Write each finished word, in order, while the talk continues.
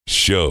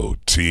Show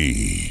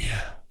T.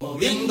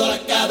 Moviendo la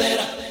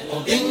cadera,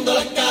 moviendo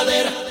la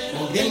cadera,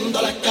 moviendo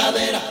la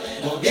cadera,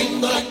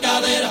 moviendo la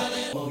cadera,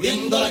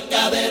 moviendo la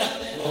cadera,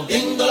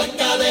 moviendo la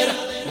cadera,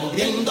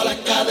 moviendo la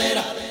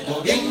cadera,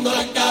 moviendo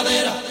la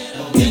cadera,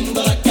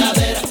 moviendo la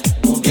cadera,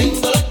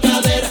 moviendo la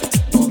cadera,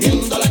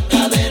 moviendo la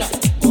cadera,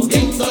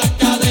 moviendo la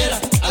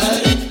cadera, a la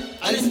derecha,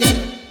 a la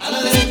izquierda, a la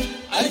derecha,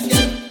 a la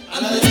izquierda,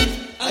 a la derecha,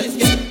 a la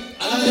izquierda,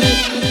 a la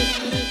derecha.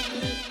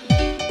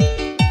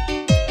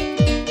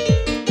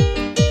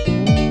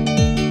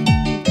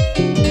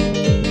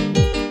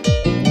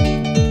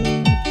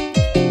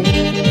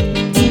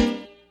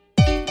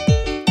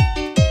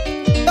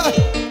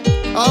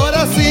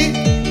 Ahora sí,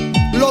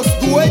 los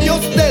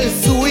dueños del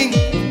swing,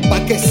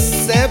 pa' que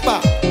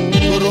sepa,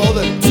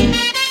 brother.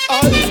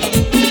 Ay.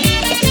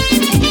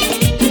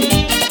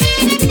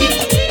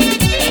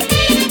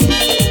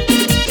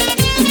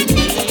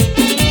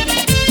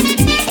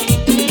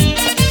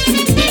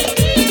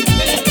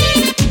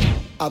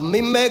 A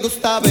mí me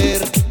gusta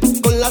ver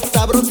con la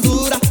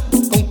sabrosura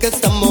con que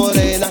esa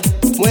morena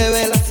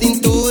mueve la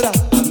cintura.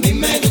 A mí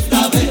me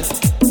gusta ver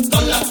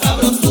con la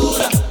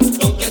sabrosura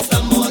con que esa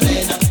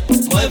morena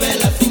mueve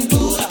la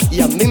cintura.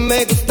 Y a mí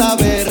me gusta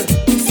ver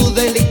su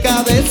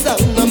delicadeza,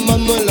 una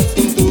mano en la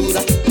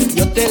cintura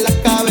y otra en la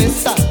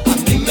cabeza. A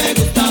mí me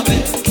gusta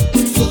ver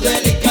su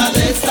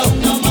delicadeza,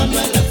 una mano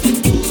en la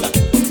cintura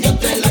y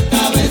otra en la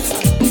cabeza.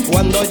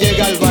 Cuando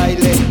llega al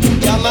baile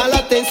llama la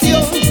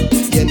atención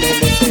y en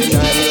el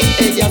escenario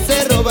ella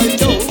se roba el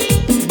show.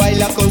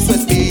 Baila con su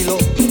estilo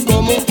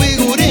como un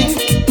figurín,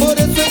 por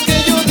eso es que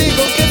yo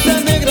digo que esa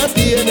negra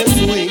tiene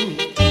swing.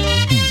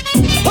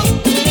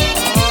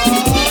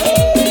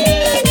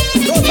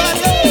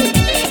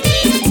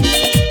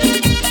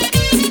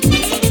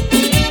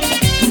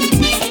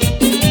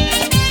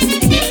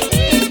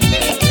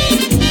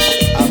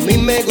 A mí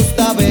me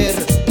gusta ver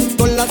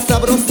con la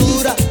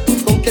sabrosura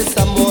con que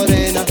esa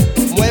morena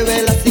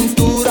mueve la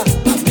cintura.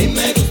 A mí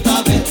me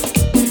gusta ver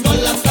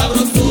con la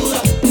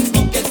sabrosura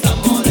con que esa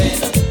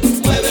morena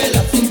mueve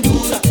la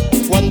cintura.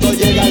 Cuando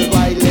llega al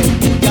baile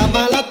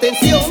llama la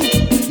atención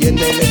y en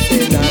el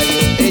escenario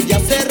ella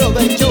se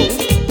roba el show.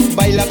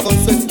 Baila con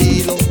su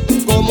estilo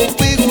como un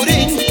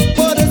figurín,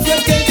 por eso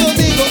es que yo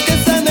digo que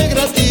esa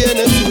negra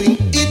tiene swing.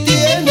 Y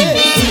tiene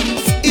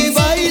y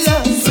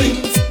baila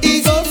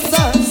y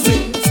goza,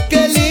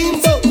 qué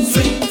lindo.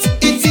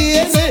 Y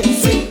tiene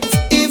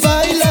y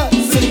baila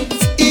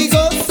y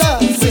goza,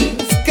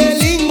 qué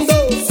lindo.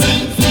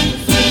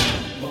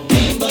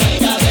 Moviendo la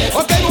cadera,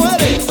 Ok,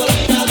 mujeres, todo el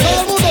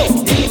mundo.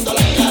 moviendo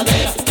la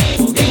cadera,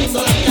 moviendo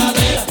la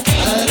cadera,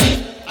 a la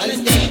derecha, a la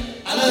izquierda,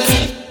 a la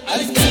derecha, a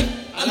la izquierda,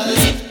 a la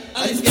derecha, a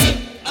la izquierda,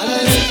 a la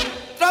derecha.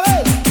 Otra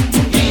vez.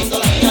 Moviendo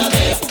la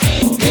cadera,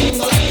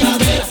 moviendo la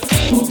cadera,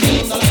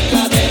 moviendo la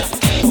cadera,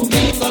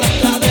 moviendo la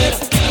cadera,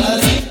 a la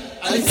derecha,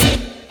 a la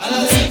izquierda, a la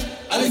derecha,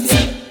 a la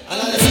izquierda, a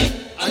la derecha,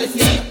 a la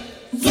izquierda.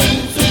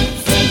 Swing, swing,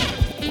 swing.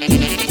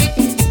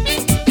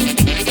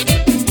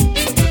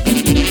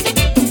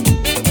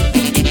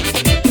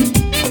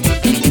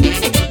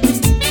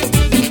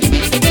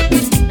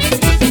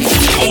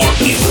 You're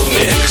in the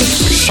mix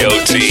with Show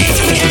T.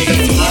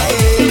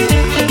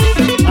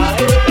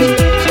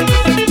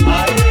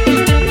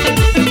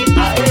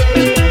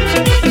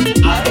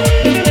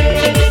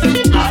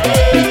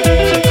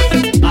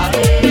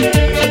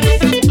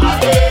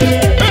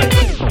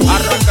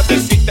 Arráncate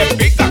si te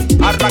pica,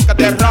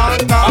 arráncate,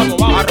 arranca.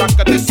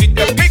 Arráncate si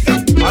te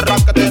pica,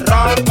 arráncate,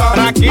 arranca.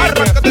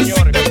 Arráncate si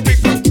te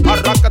pica,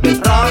 arráncate,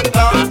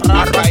 arranca.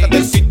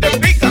 Arráncate si te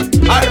pica,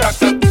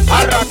 arranca,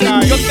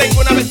 arranca. Yo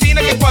tengo una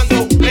vecina que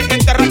cuando le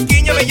entra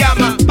rasquiña me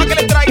llama pa' que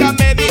le traiga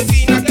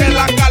medicina que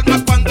la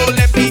calma cuando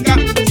le pica.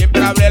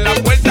 Siempre abre la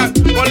puerta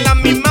con la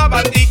misma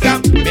batica,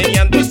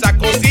 meneando esa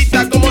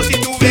cosita como si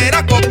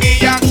tuviera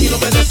coquilla. Y no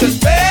me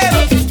desespero,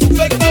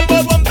 soy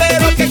como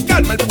bombero que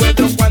calma el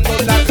pueblo cuando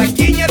la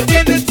rasquiña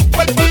tiene su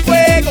cuerpo en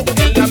fuego.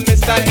 En la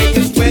mesa, en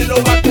el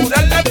suelo, va a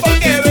curarla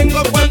porque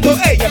vengo cuando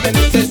ella me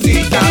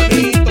necesita. A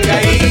mí estoy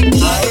ahí.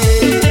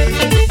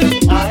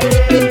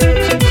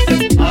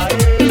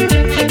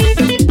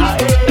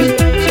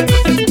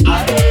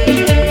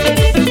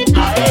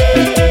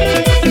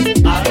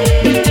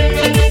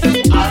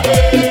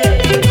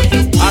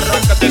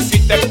 Arráncate si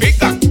te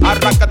pica,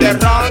 arráncate,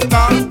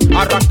 arranca.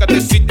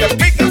 Arráncate si te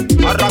pica,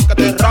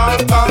 arráncate,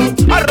 arranca.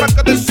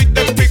 Arráncate si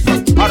te pica,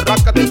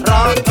 arráncate,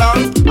 arranca.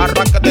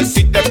 Arráncate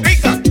si te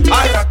pica,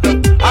 arranca,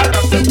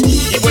 arranca.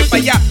 Y voy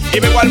para allá y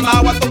me voy al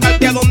mago a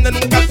tocarte a donde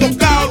nunca has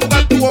tocado.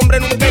 Lugar tu hombre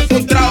nunca he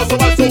encontrado,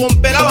 sobar su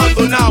bomber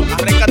abandonado. A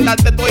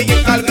rescatarte estoy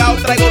encargado,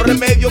 traigo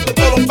remedio que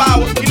todo lo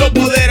pago. Y los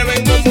poderes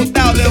vengo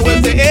montado de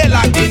USL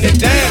aquí en el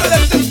down. Me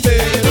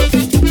desespero,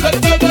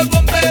 soy como el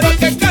bombero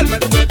que calma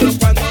el pueblo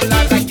cuando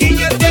la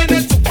raquiña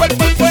tiene su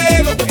cuerpo en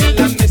fuego. En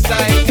la mesa,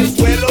 en el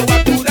suelo, va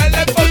a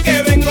curarle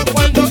porque vengo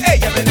cuando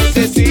ella me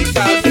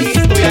necesita. A mí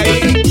estoy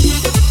ahí.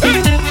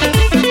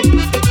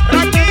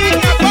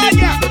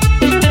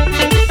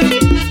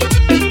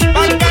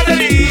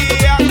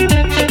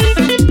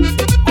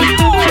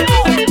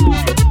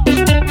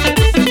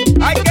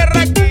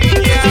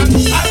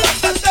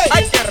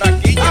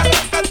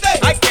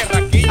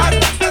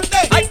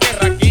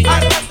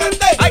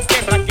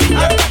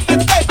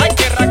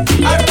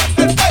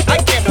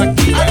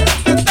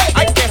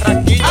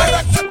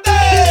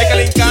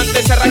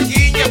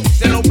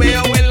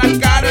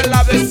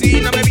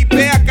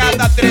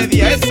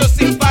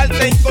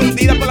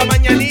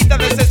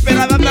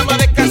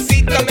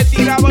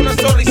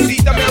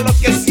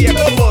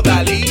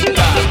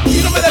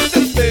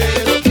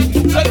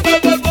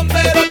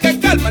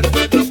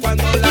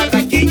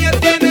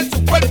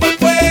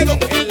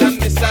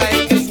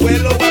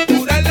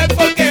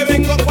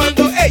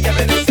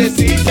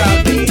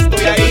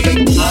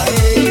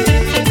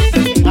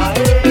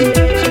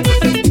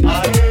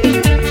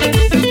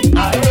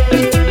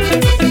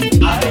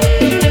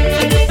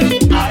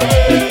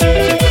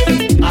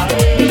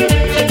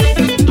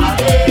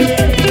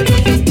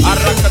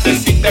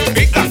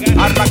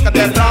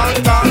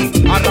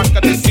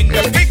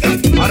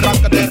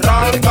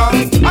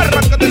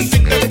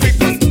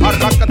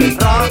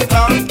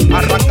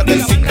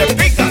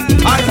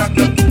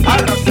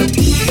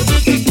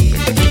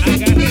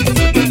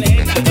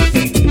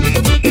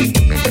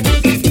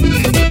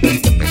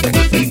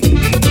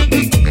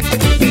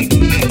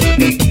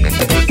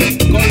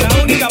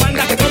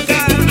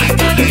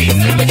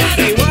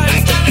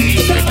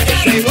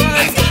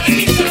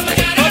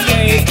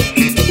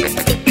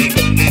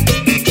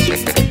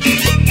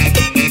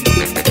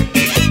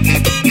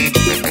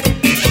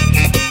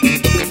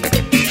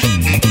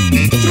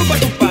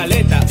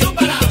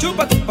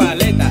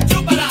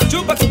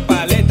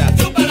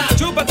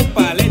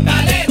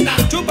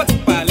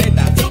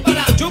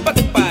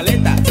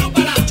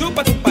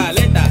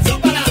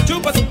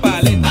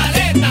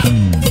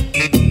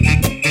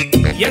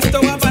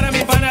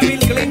 Bill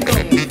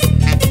Clinton,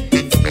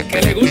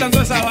 que le gustan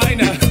toda esa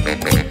vaina.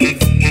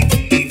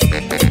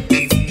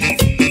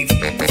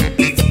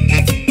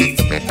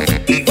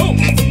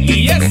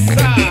 Y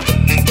esa.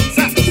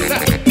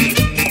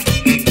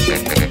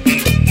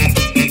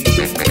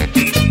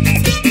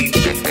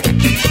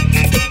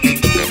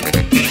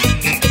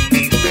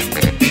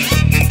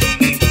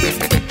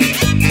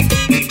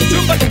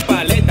 Chupa tu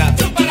paleta,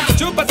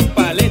 chupa tu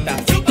paleta,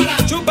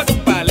 chupa tu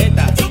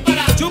paleta,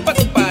 chupa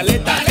tu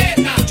paleta,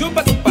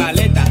 chupa tu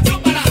paleta,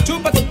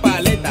 chupa tu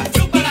paleta,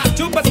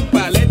 chupa tu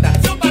paleta,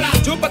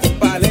 chupa tu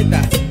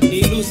paleta.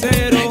 Y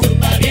Lucero,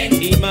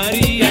 y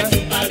María,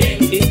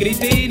 y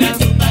Cristina,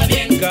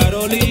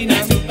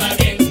 Carolina,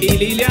 y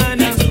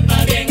Liliana,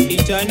 y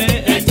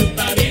Chanel,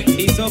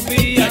 y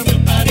Sofía,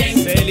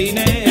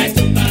 Celine,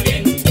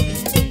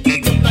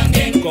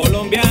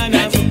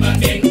 colombiana,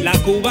 la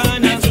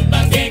cubana,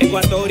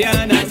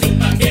 ecuatoriana,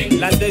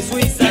 las de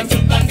Suiza,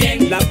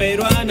 la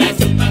peruana,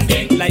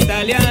 la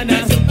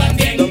italiana,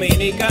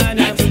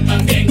 dominicana,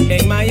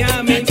 en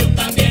Miami,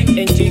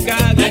 en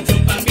Chicago,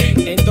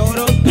 en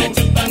Toronto,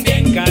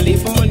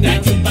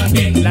 California,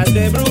 las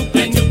de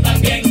Brooklyn,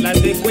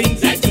 las de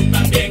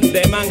Queens,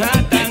 de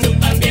Manhattan,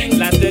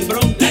 las del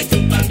Bronx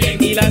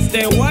y las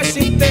de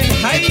Washington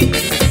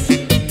Heights.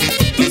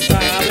 Tú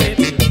sabes.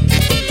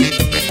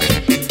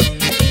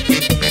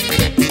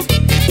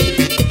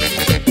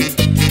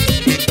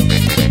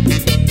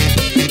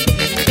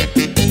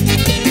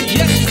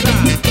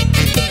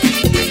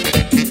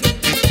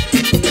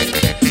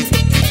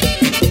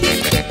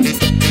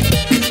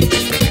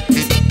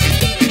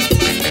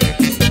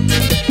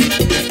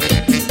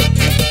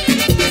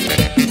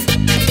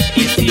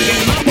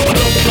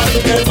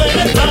 Que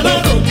buena está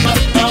la rumba,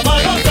 vamos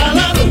a gozar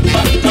la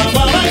rumba, vamos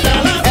a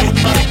bailar la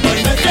rumba. Hoy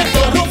me siento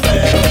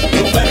rumbero,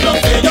 rumba es lo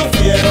que yo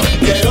quiero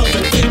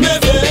sentirme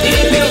bien.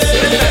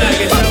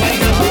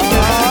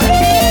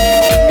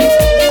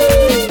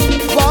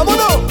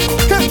 ¡Vámonos!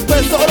 ¡Que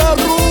empezó la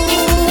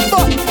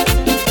rumba!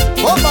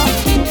 ¡Opa!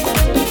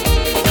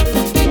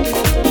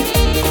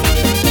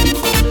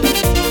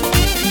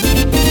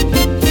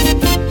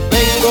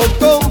 Vengo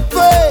con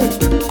fe,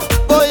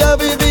 voy a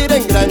vivir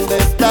en grande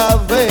esta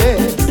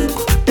vez.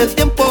 El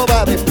tiempo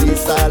va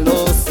deprisa,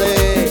 lo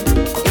sé,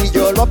 y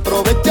yo lo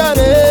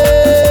aprovecharé.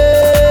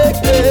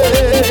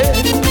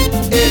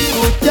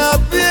 Escucha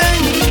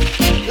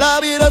bien, la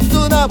vida es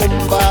una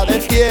bomba de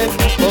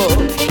tiempo,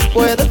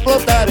 puede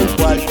explotar en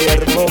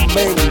cualquier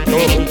momento.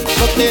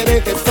 No te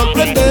dejes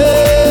sorprender,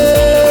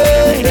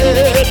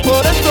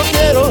 por eso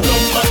quiero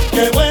Rumba,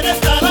 que buena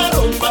está la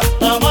rumba,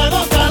 vamos a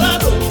gozar la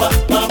rumba,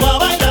 vamos a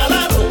bailar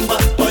la rumba.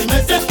 Hoy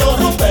me siento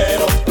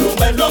rumbero,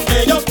 rumba es lo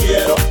que yo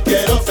quiero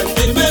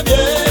sentirme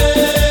bien.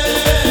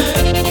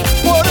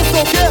 Por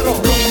eso quiero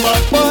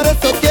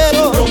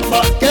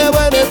Rumba, que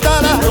buena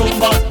está la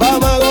rumba,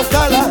 vamos a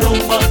gozarla.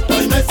 rumba.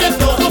 Hoy me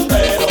siento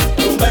rumbero,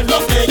 rumba es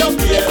lo que yo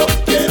quiero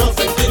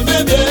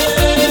sentirme bien.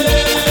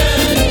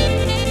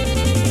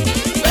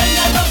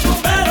 Vengan los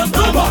rumberos,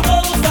 vamos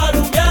todos a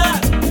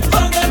rumbear,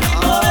 con el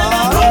ritmo de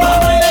la rumba,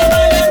 baila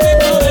el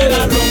ritmo de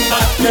la rumba.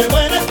 Qué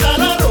buena está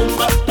la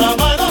rumba,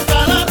 vamos a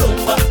gozar la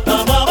rumba,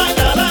 vamos a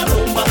bailar la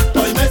rumba.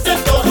 Hoy me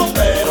siento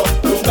rumbero,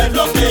 rumba es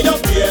lo que yo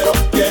quiero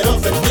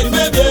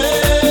sentirme bien.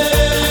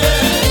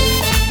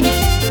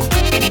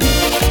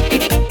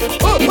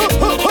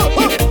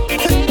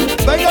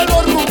 Vengan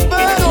los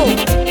rumberos,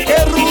 que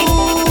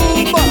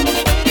rumba.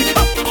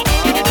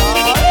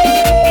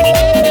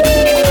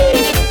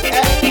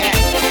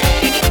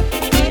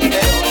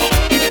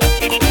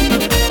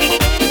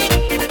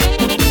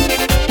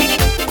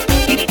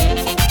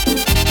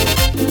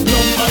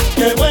 Rumba,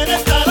 qué buena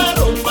está la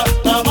rumba,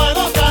 vamos a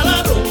gozar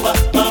la rumba,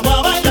 vamos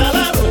a bailar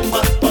la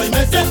rumba. Hoy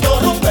me siento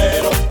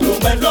rumbero,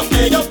 rumba es lo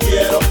que yo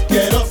quiero Tú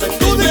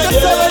sentirme dices que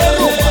se ve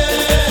rumba. bien.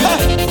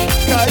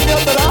 Calle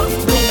atrás,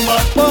 Rumba,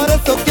 por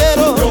eso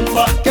quiero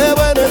rumba, que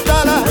buena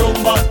está la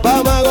rumba,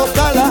 vamos a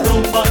gozarla.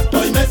 rumba.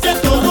 Hoy me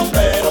siento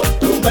rumbero,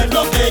 rumba es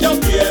lo que yo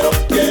quiero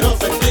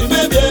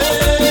sentirme bien.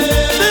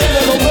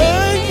 Dímelo,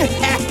 ven.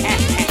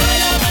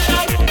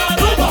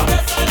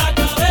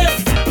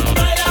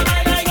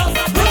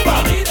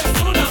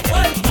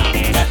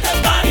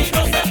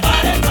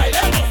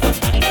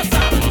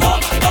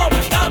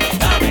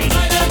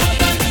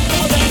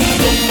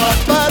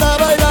 Para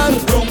bailar,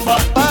 Rumba,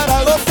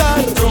 para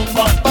gozar,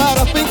 rumba,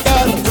 para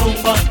picar.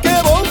 rumba. ¡Qué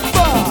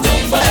bomba!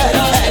 Para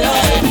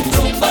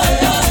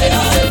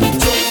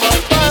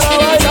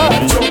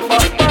bailar,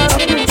 para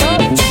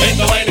picar.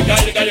 Esta vaina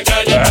calle, calle,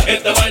 calle.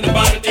 Esta vaina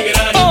para el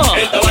tigreano.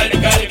 Esta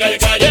vaina calle, calle,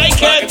 calle.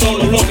 Pa' que todos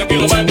los locos aquí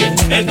lo manden.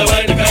 Esta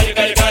vaina calle,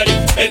 calle, calle.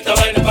 Esta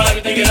vaina para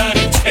el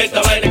tigreano.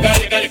 Esta vaina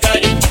calle, calle,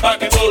 calle. Pa'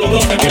 que todos los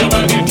locos aquí lo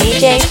manden.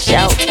 DJ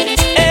Shout.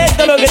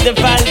 Esto es lo que te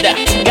falta,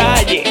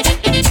 calle.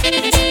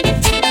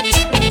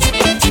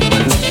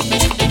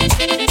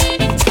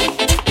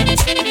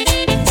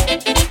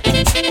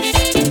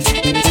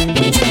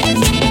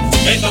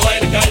 Esta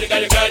vaina calle,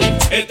 calle, calle.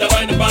 Esta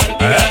vaina para el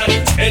tigreano.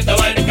 Esta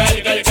vaina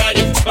calle, calle,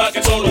 calle. Pa'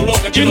 que todos los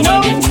locos aquí lo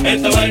manden.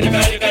 Esta vaina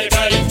calle, calle,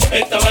 calle.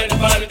 Esta vaina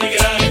para el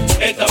tigreano.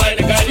 Esta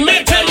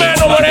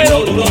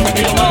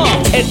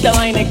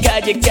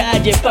calle,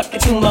 calle, pa' que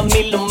tu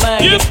mami lo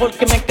mague.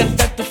 Porque me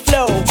encanta tu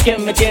flow, que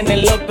me tiene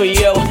loco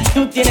yo.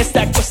 Tú tienes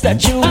esta cosa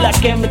chula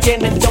que me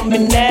tiene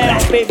dominado.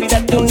 Baby,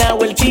 date una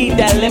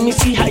vueltita, let me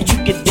see how you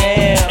get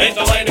down.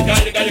 Esta vaina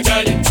calle, calle,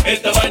 calle,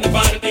 esta vaina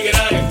para el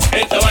tigueraje.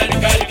 Esta vaina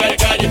calle, calle,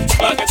 calle,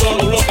 pa' que todos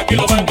los locos aquí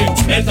lo manguen.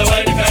 Esta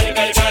vaina calle,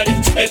 calle, calle,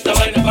 esta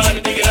vaina para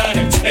el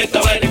tigueraje.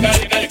 Esta vaina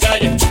calle, calle,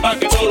 calle, pa'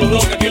 que todos los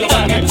locos aquí lo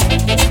manguen.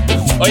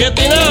 Oye,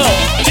 Tinao,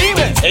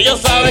 dime. Ellos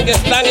saben que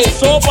están en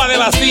sopa de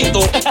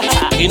vasito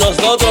y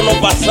nosotros nos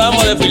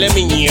pasamos de filet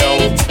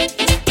miñón.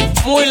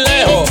 Muy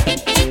lejos.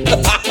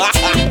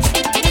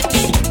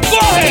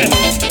 ¡Coge!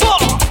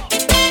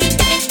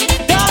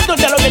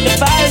 Dándote lo que te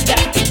falta,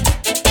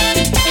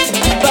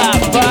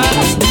 papá.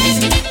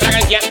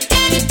 Fragancia.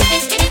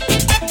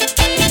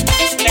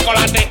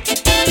 Chocolate.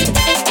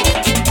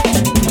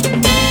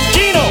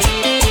 Chino,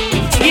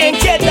 ¿y en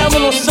qué estamos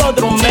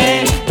nosotros,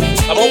 man?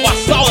 Estamos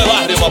pasados de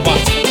barrio, papá.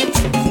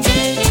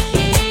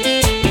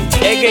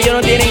 Es que ellos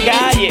no tienen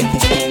calle.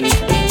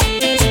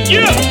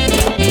 Yeah.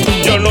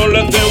 Yo no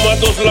le temo a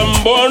tus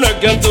lambones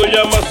que tú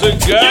llamas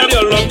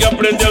sicario. Lo que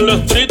aprendí en los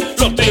street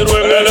lo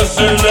tiro en el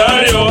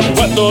escenario.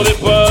 Cuando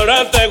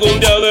disparaste un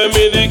día de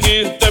mí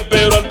dijiste,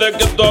 pero antes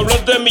que tú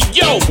hables de mí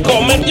yo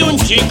cometí un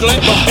chicle.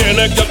 No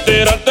tienes que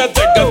tirarte,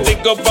 te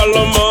castigo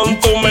Palomón.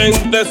 Tu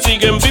mente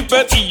sigue en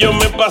biped y yo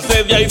me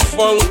pasé de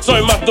iPhone.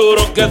 Soy más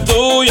duro que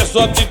tú y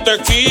eso a ti te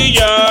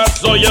quilla.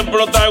 Soy el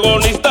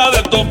protagonista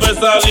de tu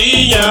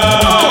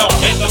pesadilla.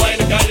 Esta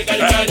vaina calle,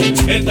 calle, calle,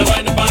 esta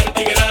vaina para el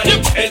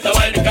tigueraje. Esta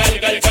vaina calle,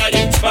 calle,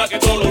 calle, pa' que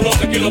todos los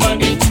locos aquí lo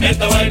manguen.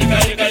 Esta vaina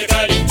calle, calle,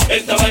 calle,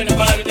 esta vaina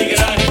para el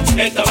tigueraje.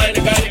 Esta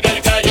vaina calle,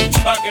 calle, calle,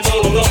 pa' que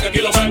todos los locos aquí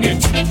lo manguen.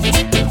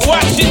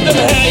 Washington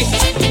Heights.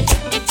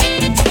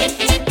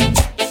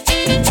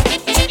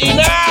 Y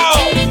now,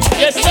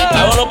 Yes, sir.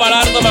 vámonos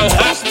para Alto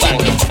Manhattan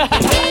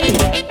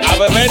a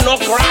beber no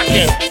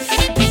cracker.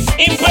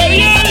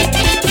 Imperial.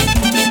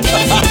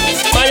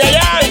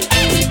 Mayayay.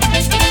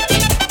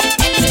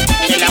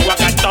 El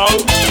aguacatón.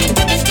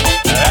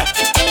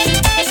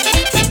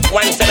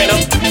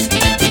 172.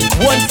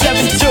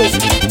 172.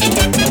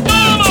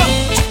 Mama,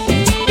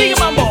 big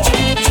mambo.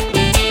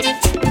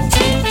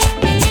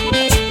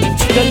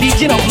 The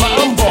Legion of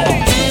Mambo.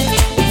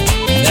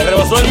 Le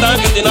rebosó el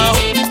tanque, Tinao.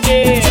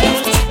 Yeah.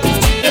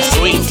 Es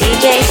swing.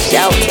 DJ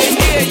Shelton.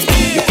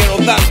 Yo quiero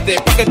darte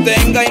pa' que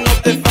tenga y no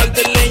te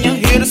falte leña.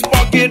 Here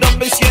spark it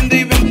up, enciende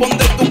y ven pon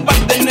de tu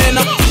parte,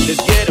 nena.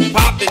 Let's get it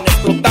poppin',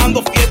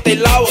 explotando fiesta y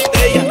la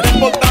botella.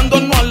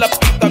 Reportándonos a la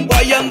pista,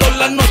 guayando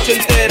la noche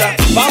entera.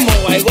 Vamos,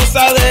 hay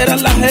gozadera,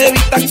 la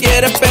jevita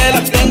quiere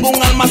pela. Tengo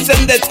un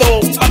almacén de todo,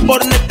 pa'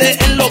 ponerte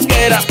en lo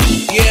que era.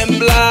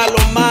 Tiembla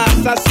lo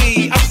más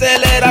así,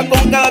 acelera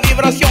con cada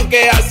vibración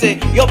que hace.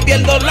 Yo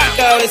pierdo la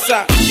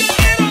cabeza.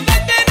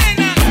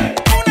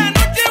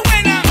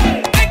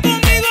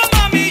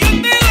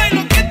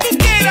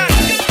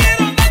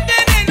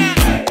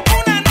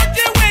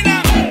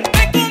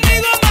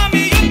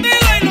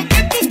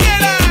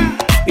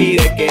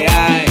 Pide que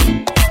hay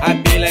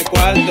pila de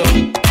cuarto.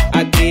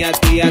 A ti,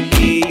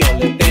 yo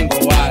le tengo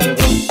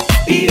algo.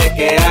 Pide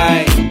que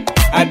hay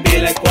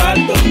pila de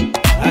cuarto.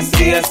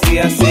 Así,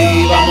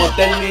 vamos a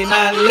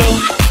terminarlo.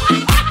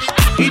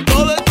 Y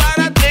todo es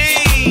para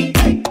ti.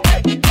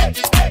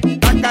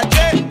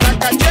 Tacaché,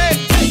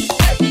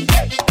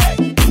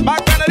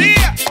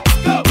 bacanería.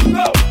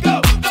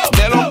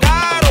 De lo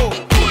caro.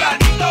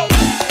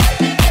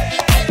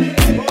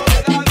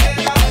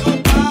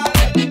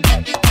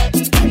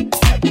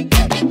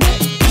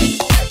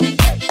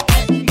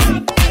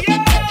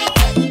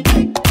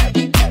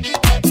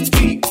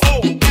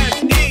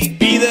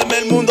 Pídeme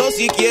el mundo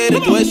si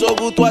quieres, todo eso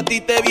gusto a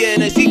ti te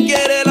viene. Si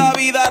quieres la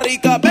vida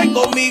rica, ven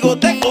conmigo,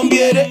 te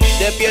conviene.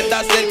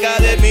 Despierta cerca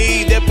de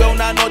mí, después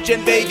una noche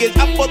en Vegas,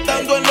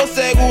 apostando en lo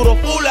seguro.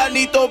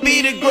 Fulanito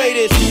be the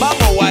greatest.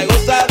 Vamos, guay,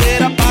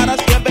 gozadera para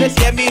siempre.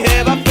 Si es mi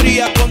jeva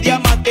fría, con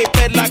diamante y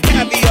perla,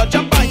 caviar,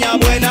 champaña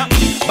buena.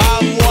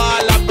 Vamos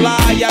a la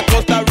playa,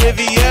 Costa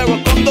Riviera,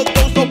 con dos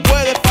no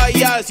puede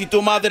fallar. Si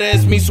tu madre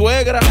es mi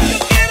suegra.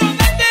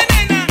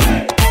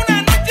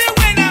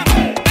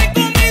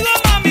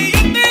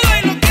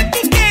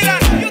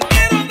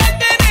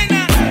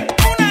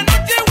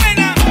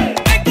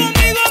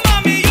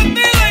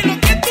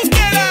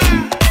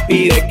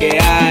 Pide que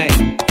hay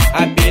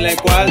pila de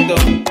cuarto.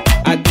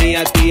 A ti,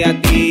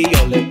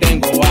 yo le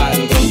tengo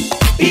algo.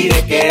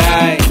 Pide que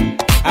hay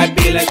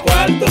pila de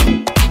cuarto.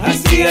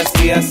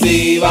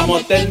 Así,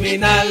 vamos a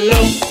terminarlo.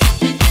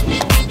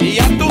 Y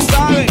ya tú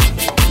sabes,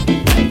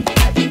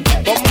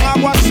 como un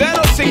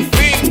aguacero sin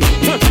fin.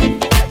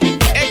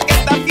 Es que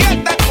esta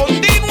fiesta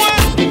continúa.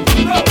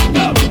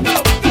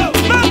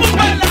 Vamos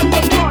bailando.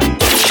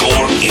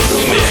 You're in the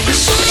mix.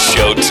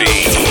 Show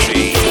team.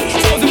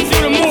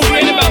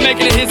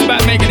 Making it hits,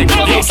 about making it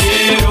close.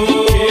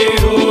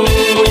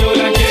 Yo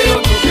la quiero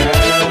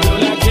tocar, yo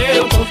la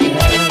quiero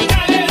tocar.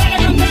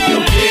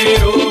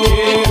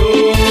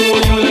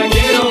 Yo la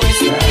quiero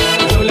besar,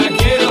 yo la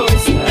quiero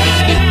besar.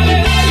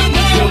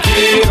 Yo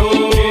quiero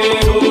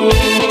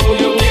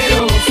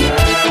gozar,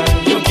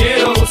 yo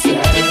quiero gozar.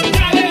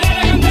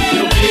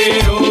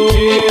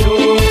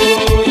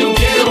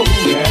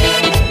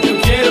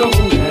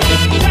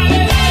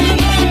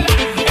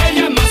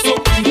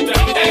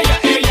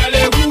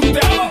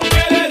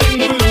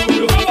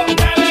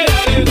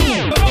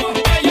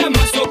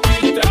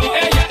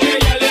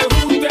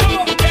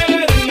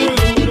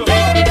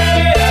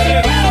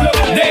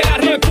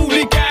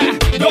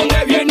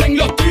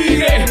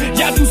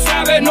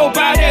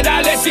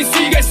 si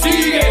sigue,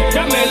 sigue.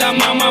 Llame la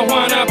mamá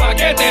Juana pa'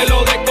 que te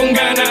lo dé con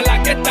ganas.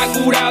 La que está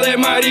cura de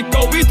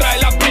marico y trae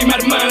la prima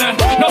hermana.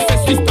 No sé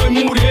si estoy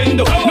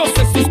muriendo, no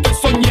sé si estoy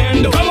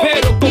soñando,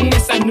 pero con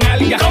esas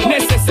nalgas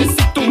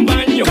necesito un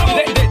baño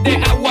de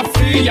agua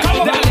fría.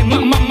 Dale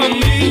mamá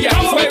mía,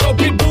 fuego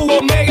pitbull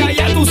omega,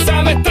 ya tú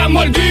sabes,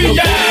 estamos al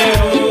día.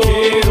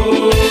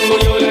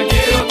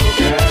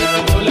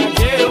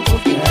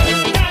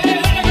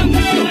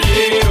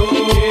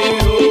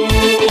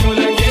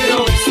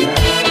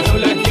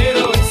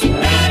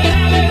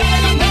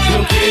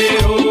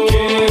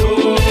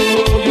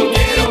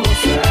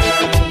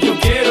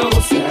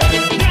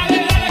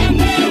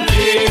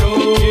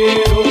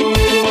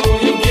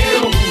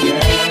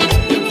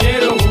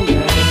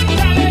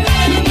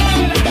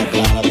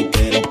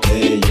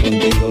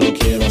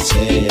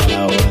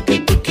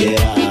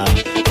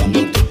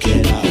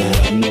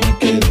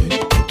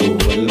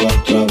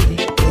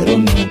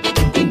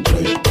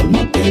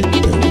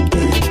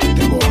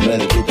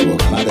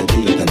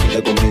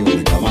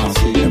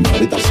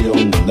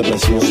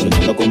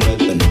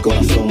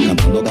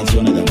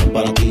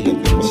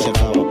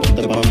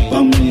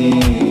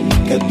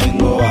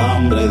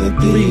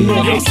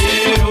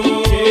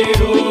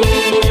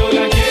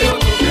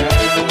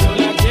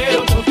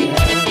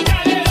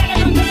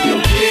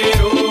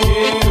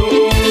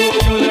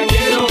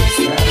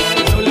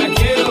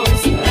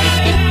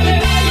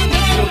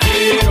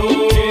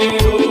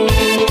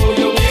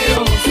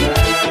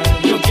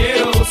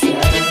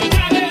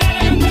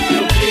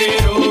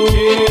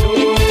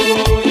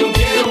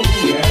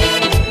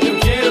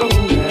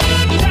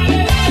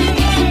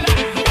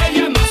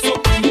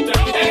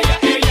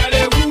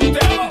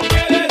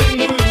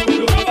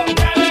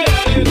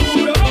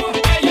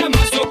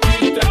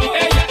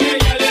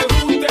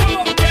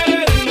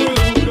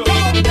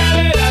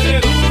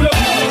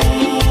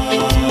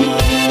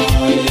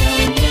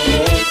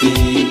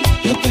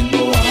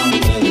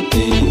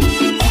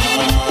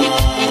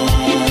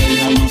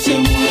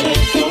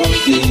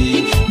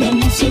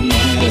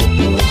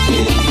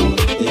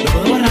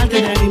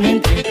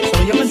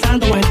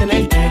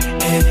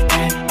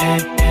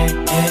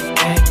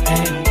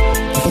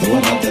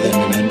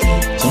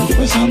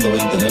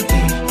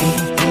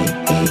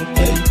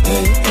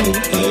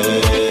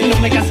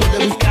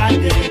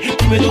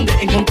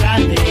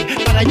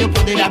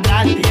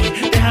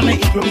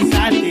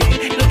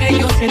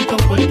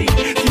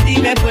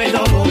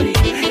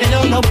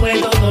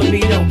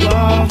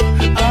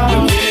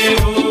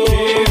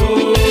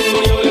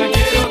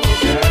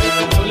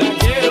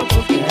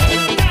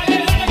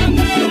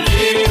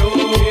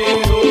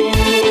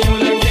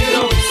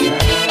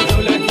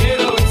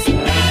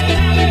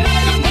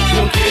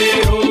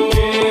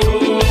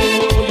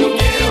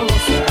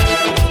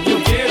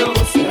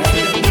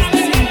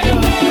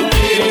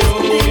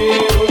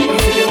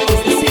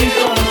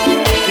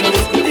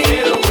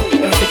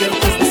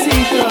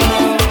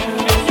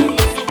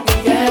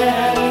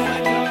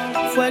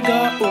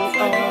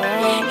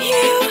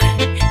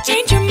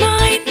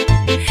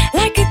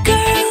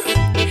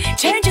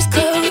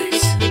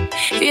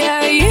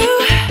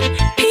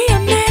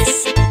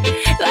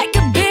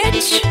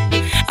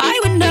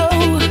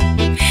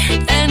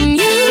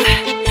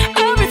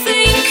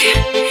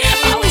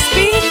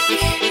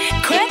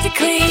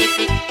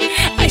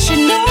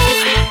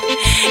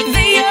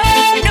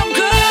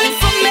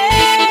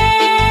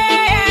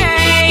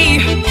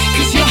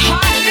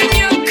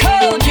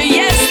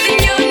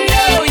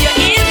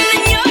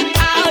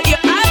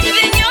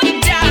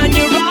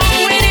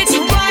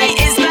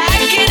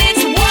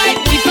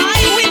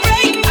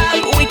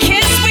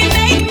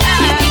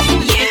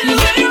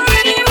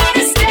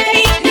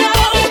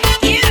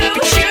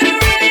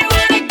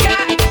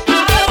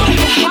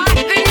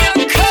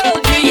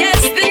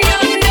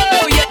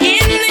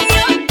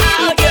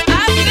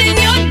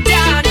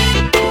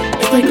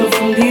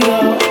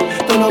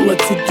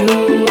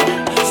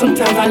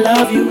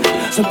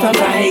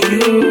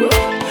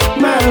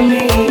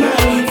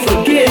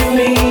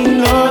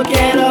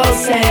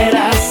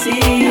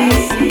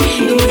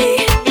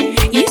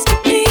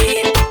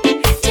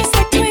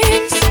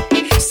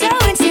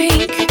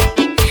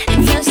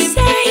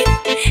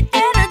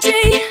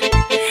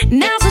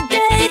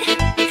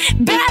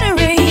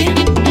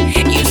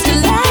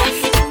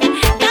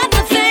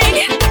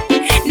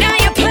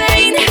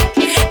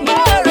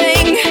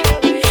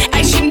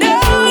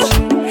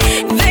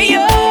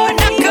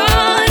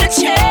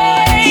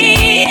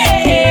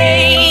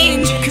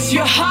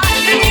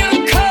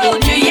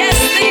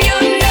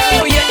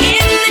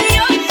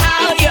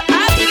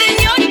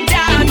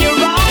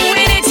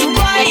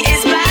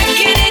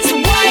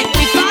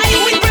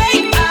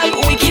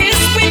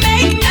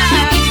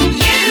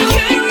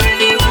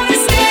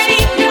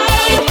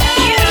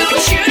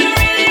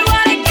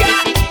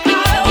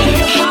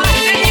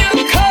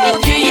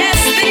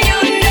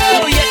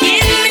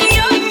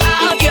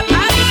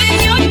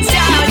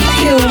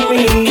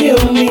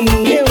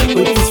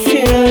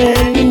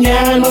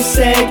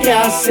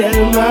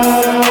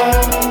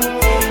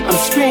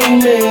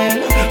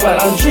 But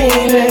I'm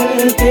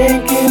dreaming,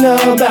 thinking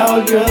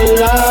about your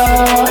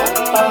love.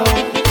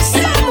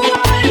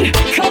 Someone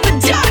call the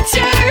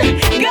doctor.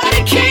 Got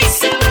a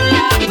case of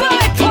love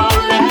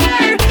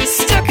bipolar.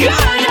 Stuck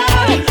on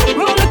a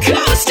roller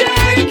coaster.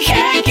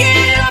 Can't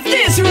get off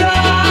this ride.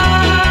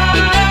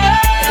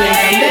 Estoy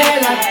en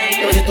candela,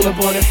 y a veces tú me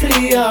pones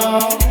frío.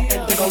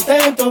 Estoy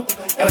contento,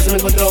 y a veces me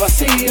encuentro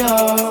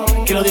vacío.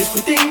 Quiero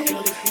discutir,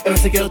 y a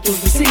veces quiero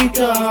tus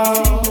besitos.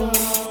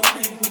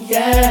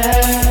 Yeah,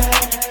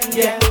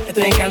 yeah.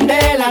 Estoy en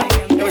candela,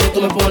 y a veces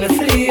tú me pones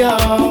frío.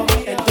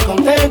 Estoy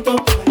contento,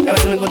 y a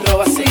veces me encuentro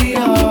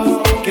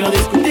vacío. Quiero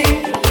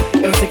discutir,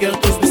 y a veces quiero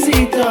tus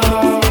besitos.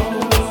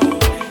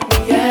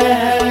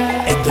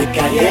 Yeah. Estoy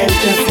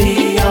caliente,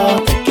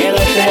 frío, te quiero,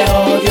 te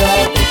odio,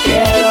 te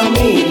quiero a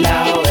mi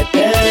lado,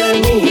 vete de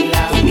mi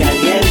lado. Estoy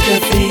caliente,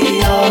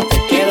 frío, te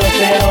quiero,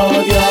 te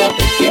odio,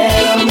 te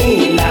quiero a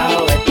mi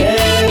lado, vete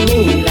de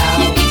mi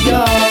lado. Yo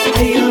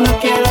no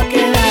quiero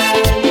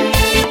quedarme,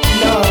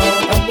 no,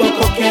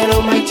 tampoco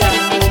quiero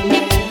marcharme.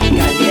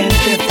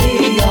 Caliente,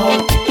 frío,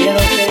 te quiero,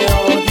 te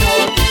odio,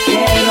 te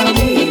quiero a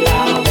mi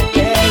lado,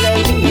 vete de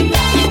mi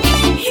lado.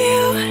 You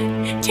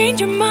change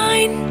your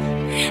mind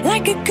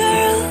like a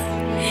girl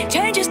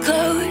changes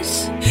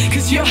clothes.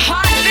 'Cause you're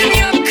hot then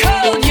you're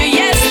cold. You're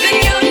yes then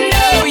you're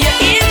no. You're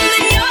in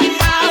then you're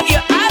out.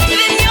 You're up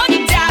then you're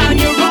down.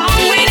 You're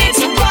wrong when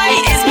it's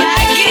right. It's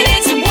black and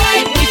it's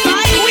white. We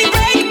fight, we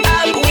break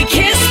up. We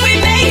kiss, we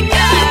make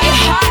up. You're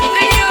hot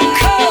then you're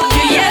cold.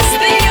 You're yes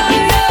then you're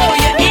no.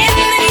 You're in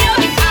then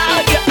you're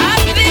out. You're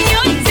up then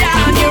you're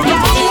down. You're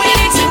wrong when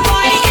it's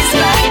right. It's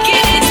black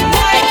and it's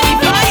white. We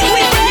fight,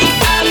 we break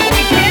up.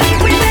 We kiss,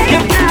 we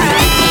make up.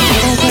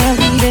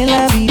 Vive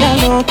la vida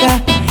loca,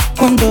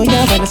 cuando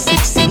ella baila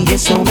sexy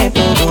eso me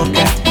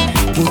provoca.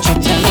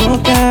 Muchacha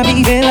loca,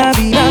 vive la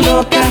vida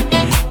loca,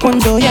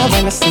 cuando ella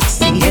baila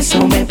sexy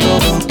eso me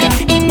provoca.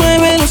 Y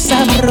mueve los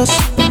sabrosos,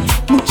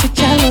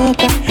 muchacha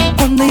loca,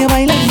 cuando ella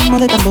baila el ritmo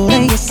de tambor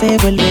ella se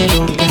vuelve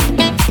loca.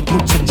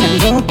 Muchacha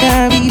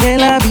loca, vive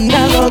la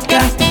vida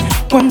loca,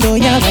 cuando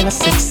ella baila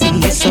sexy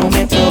eso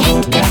me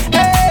provoca.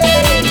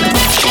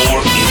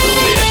 You're in the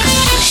mix.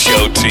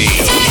 Show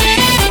team.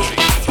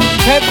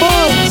 Hey,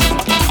 Boots,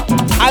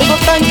 algo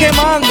están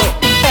quemando.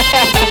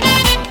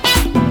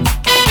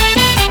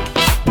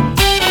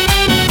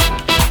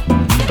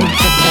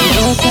 Muchacha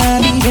loca,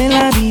 vive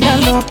la vida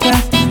loca,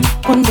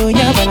 cuando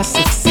ella baila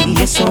sexy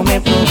eso me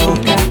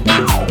provoca.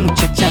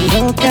 Muchacha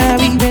loca,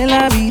 vive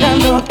la vida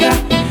loca,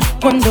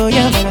 cuando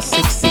ella baila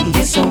sexy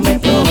eso me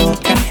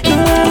provoca.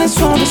 Dale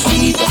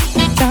suavecito,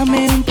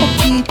 dame un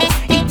poquito,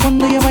 y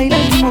cuando ella baila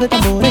el ritmo de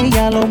tambor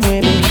ella lo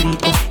mueve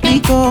rico,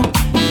 rico.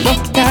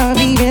 Loca,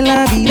 vive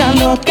la vida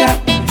loca,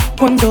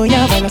 cuando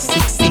ella baila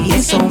sexy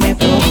eso me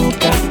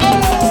provoca.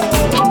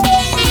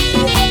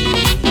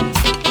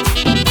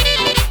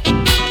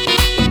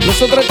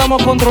 Nosotros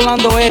estamos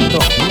controlando esto.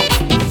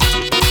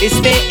 Es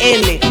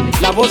TL,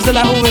 la voz de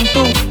la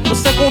juventud. No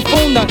se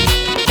confundan.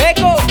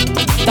 Eco,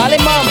 dale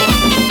mambo.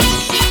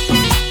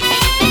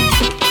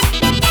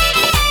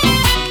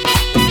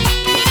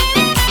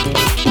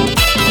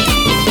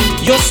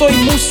 Yo soy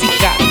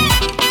música.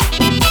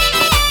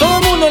 Todo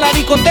el mundo en la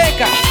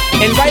discoteca.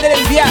 El baile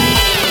del viaje.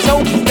 So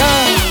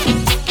done.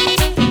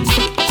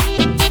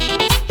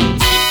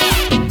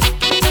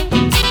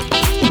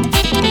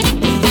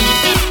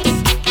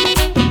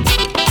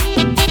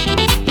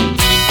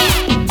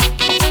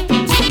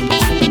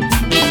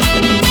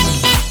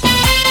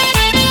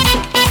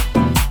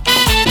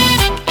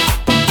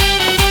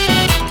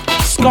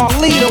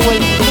 Carlito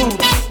el Club,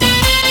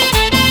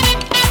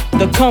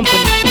 The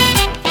Company,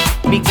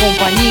 mi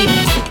compañía.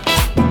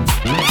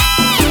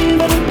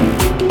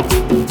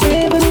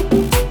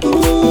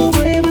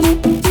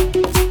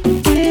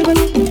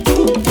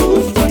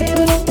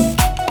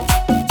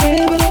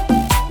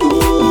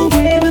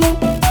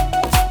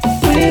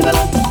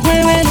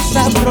 Muévelo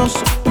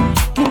sabroso,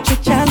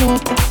 muchacha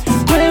loca.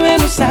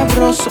 Muévelo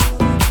sabroso,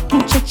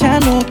 muchacha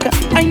loca.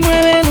 Ay,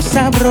 muévelo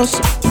sabroso,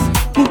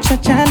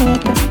 muchacha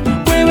loca.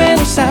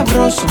 Muévelo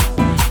sabroso,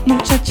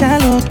 muchacha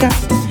loca.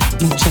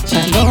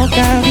 Muchacha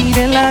loca,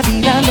 vive la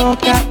vida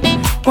loca,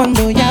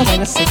 cuando ella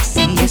baila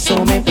sexy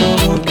eso me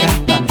provoca.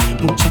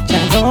 Muchacha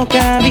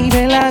loca,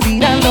 vive la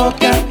vida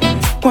loca,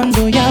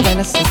 cuando ella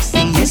baila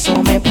sexy eso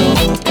me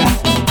provoca.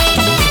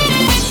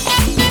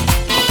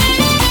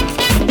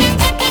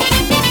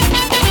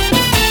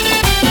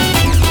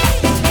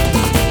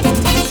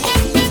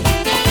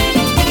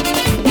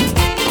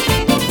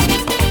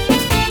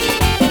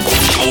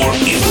 You're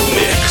in the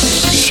mix.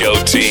 Show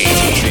team.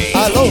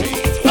 Aló,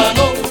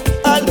 aló,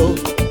 aló,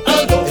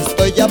 aló.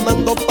 Estoy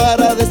llamando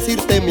para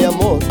decirte, mi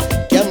amor,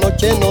 que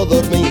anoche no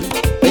dormí,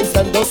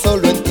 pensando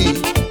solo en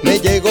ti. Me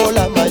llegó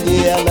la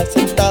mañana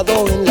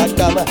sentado en la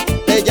cama,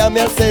 te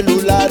llamé al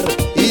celular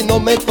y no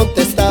me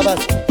contestabas.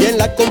 Y en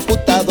la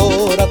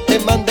computadora te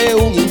mandé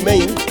un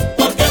email,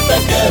 porque te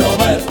quiero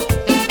ver.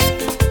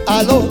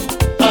 Aló,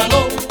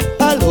 aló,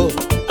 aló,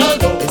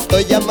 aló.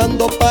 Estoy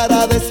llamando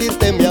para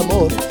decirte, mi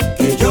amor,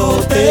 que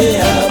yo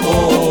te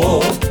amo.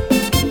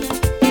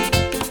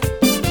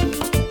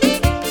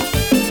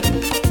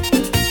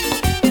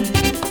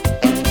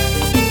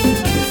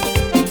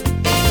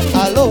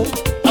 Aló,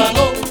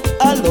 aló,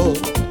 aló,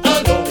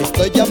 aló.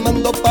 Estoy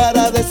llamando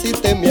para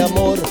decirte, mi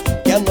amor,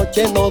 que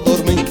anoche no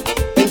dormí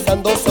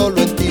pensando solo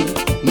en ti.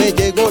 Me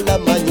llegó la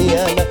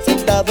mañana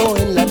sentado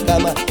en la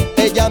cama,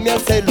 te llamé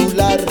al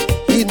celular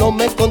y no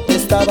me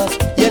contestabas,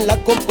 y en la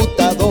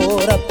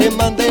computadora te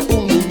mandé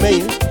un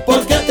email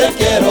porque te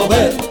quiero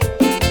ver.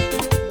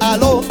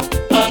 Aló,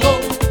 aló,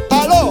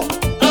 aló,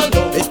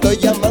 aló. Estoy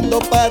llamando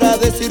para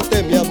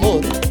decirte, mi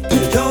amor, que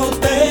yo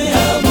te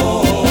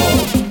amo.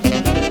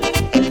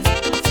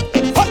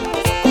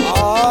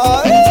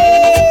 ¡Ay!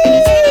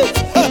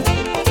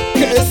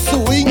 ¡Qué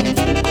swing!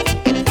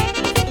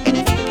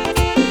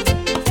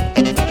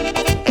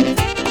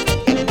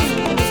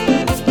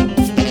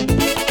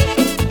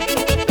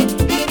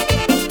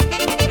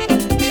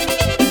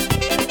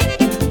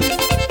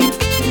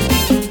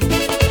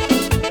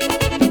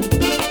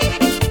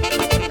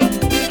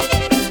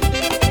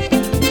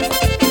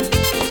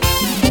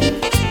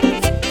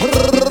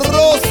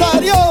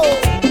 Rosario,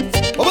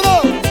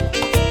 vámonos.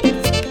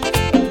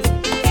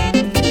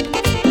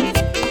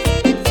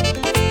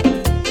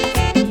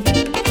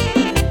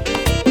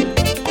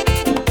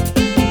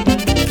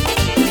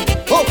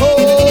 Oh,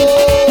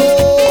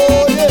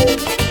 oh, yeah.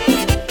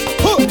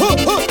 Oh, oh,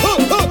 oh,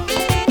 oh, oh.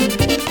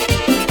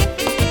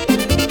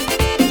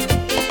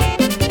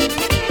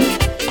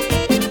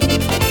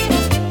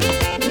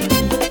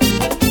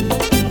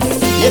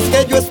 Y es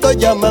que yo estoy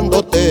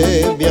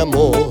llamándote, mi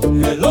amor.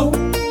 Hello,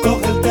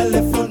 coge el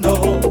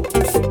teléfono.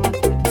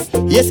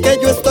 Y es que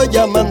yo estoy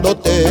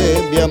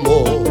llamándote, mi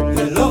amor.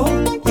 Hello,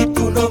 y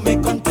tú no me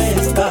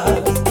contestas.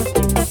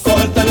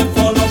 Coge el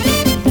teléfono,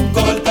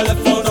 coge el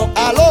teléfono.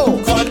 Aló,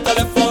 Coge el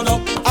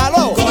teléfono,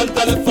 aló. coge el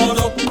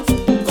teléfono.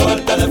 Coge el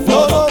No,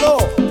 teléfono, no,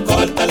 no.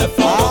 coge el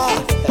teléfono.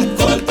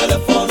 Coge el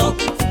teléfono,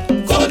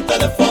 coge el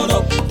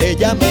teléfono. Te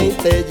llamé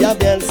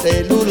al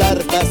celular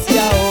casi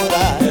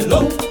ahora.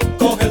 Hello,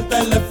 coge el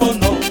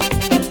teléfono.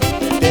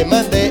 Te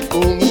mandé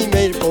un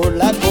email por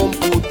la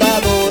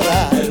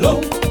computadora. Hello,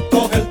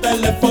 coge el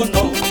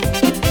teléfono.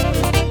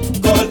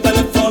 Coge el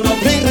teléfono.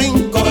 Ring,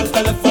 ring. Coge el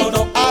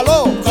teléfono.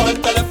 Aló, Coge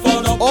el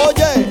teléfono.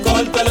 oye,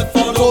 Coge el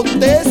teléfono.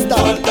 contesta.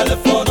 Coge el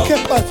teléfono. ¿Qué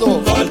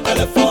pasó? Coge el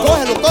teléfono.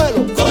 Cógelo,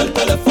 cógelo. Coge el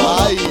teléfono.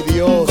 Ay,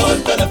 Dios. Coge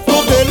el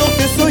teléfono. ¿Qué es lo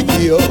que soy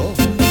yo?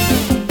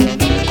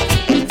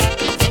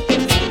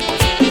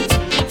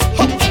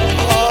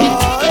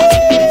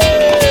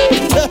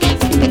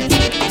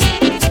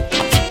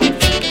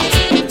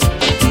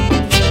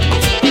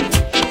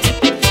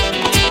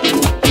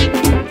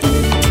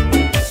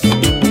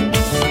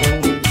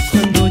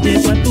 Cuando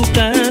llego a tu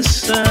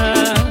casa,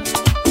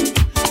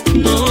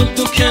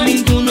 noto que a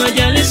ninguno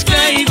allá les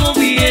caigo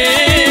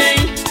bien.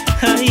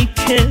 Ay,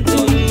 qué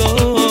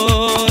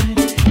dolor,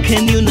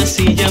 que ni una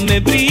silla me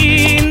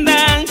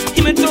brindan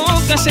y me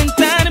toca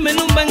sentarme en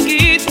un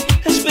banquito,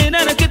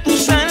 esperar a que tú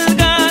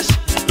salgas,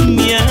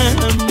 mi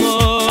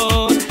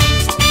amor.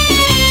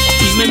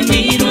 Y me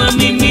miro a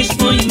mí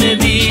mismo y me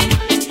digo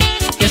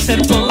que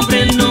ser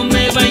pobre no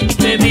me va a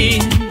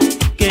impedir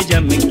que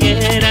ella me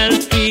quiera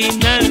al fin,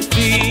 al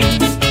fin.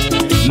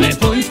 Me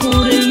voy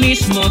por el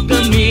mismo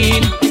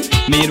camino,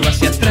 miro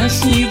hacia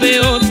atrás y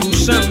veo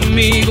tus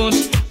amigos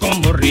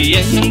como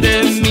ríen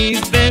de mí,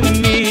 de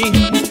mí.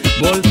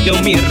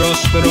 Volteo mi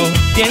rostro,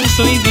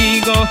 pienso y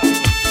digo,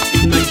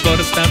 no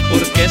importa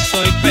porque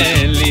soy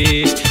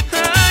feliz.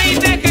 Ay,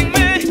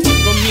 déjenme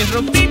con mi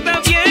ropita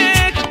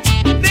vieja,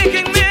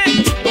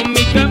 déjenme con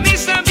mi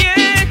camisa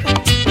vieja,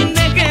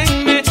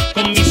 déjenme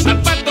con mi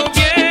zapato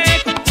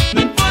viejo.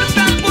 No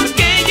importa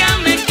porque ella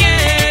me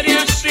quiere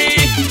así.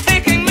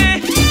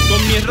 Déjenme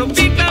con mi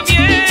ropita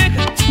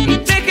vieja,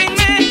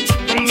 déjenme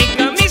con mi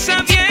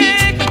camisa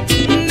vieja,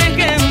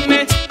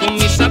 déjenme con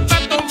mi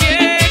zapato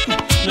viejo.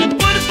 No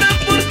importa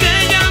porque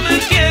ella me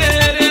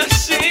quiere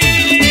así.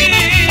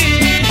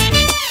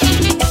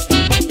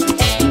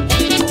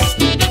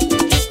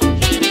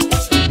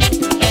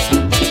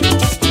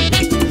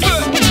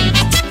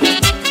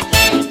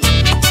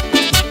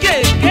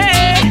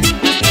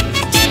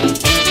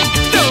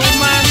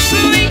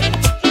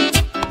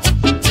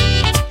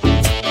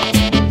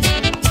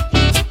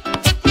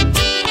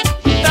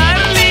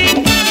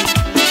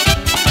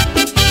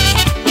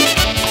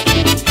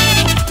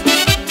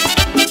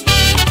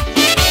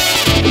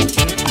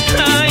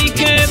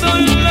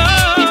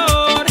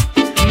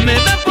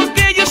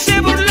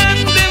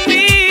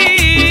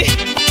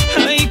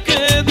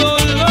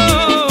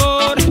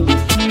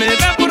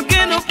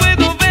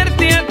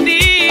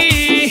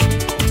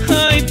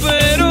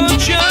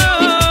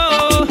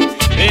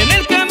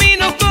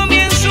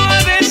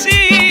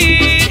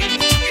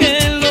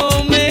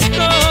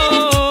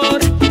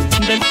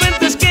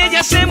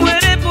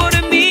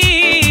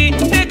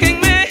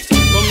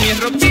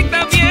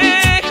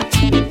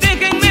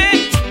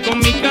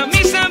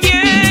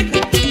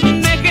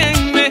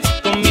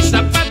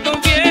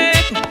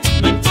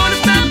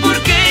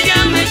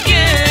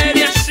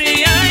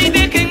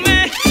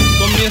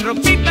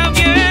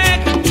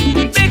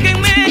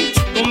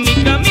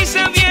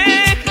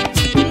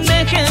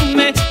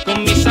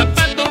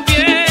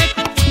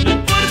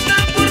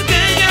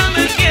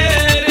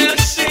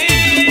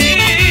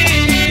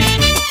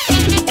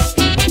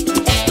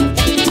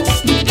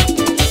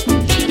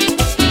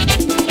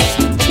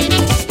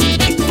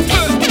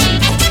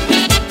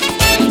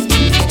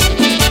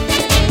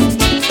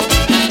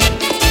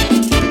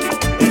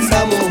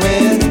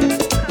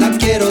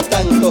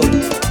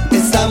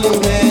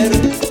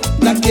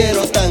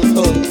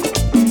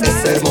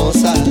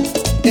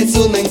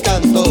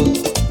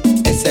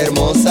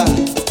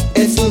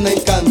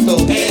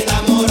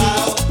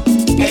 enamorado,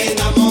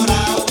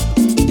 enamorado,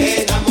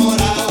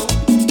 enamorado,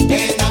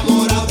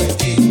 enamorado de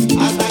ti.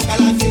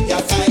 Atácala que ya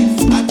cae,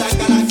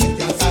 atácala que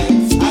ya cae,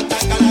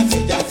 atácala que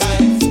ya cae,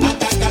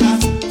 atácala.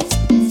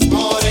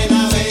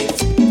 Morena ven,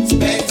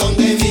 ven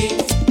donde mí,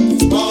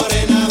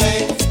 morena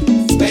ven,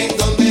 ven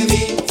donde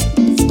mí,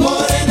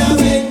 morena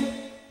ven,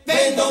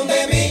 ven donde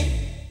mí,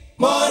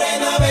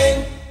 morena ven,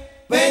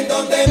 ven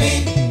donde mí.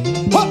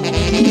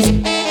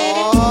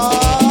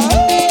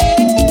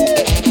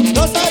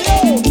 ¡No salió!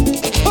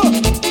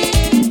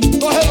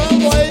 ¡Coge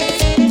mambo ahí!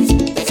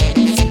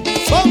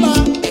 ¡Bomba!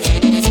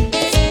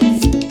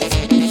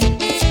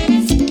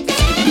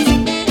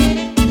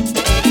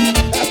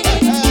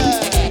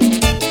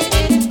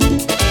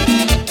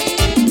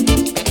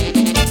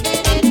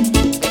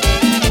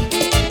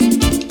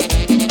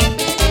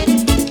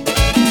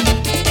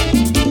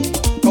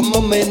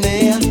 Como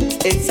menea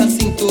esa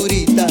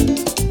cinturita,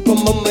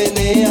 como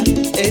menea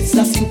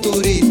esa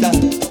cinturita.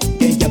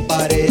 Ella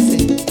parece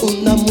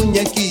una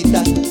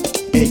muñequita,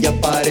 ella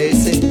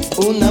parece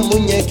una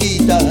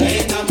muñequita.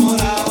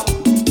 Enamorado,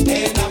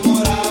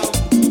 enamorado,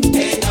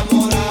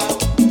 enamorado,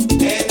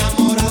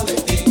 enamorado de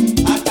ti.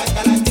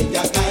 Atácala que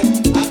ya cae,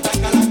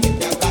 atácala que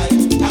ya cae,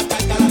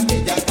 atácala que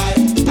ya cae,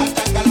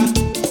 atácala.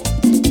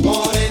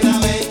 Morena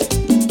ven,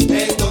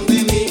 ven donde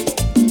mí,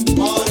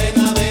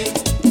 morena ven,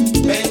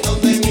 ven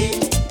donde mí,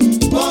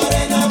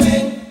 morena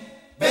ven,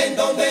 ven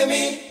donde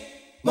mí,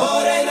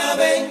 morena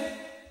ven,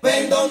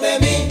 ven donde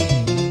mí.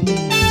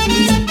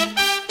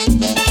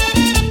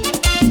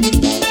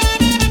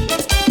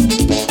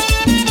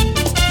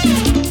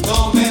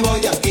 No me voy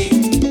de aquí,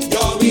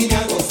 yo vine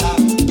a gozar.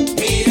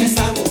 Mire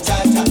esa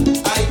muchacha,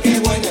 ay qué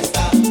buena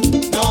está.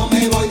 No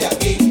me voy de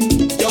aquí,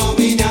 yo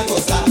vine a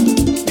gozar.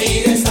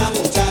 Mire esa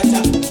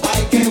muchacha,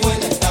 ay qué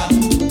buena está.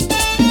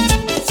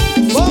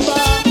 ¡Bomba!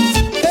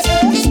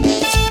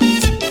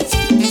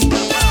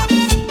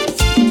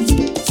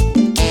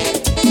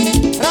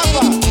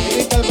 Rafa,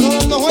 mire que el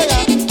brother no juega.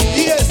 Y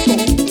esto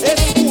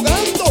es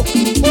jugando.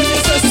 Oye,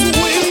 ese es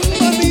swing,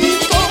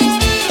 manito.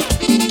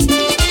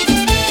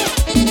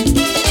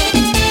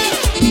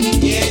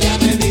 Y ella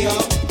me vio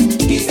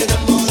y se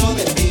enamoró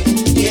de mí.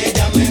 Y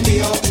ella me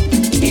vio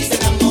y se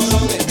enamoró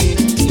de mí.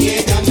 Y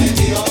ella me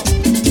vio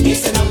y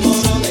se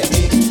enamoró de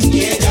mí. Y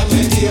ella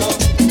me vio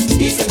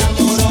y se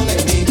enamoró de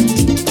mí.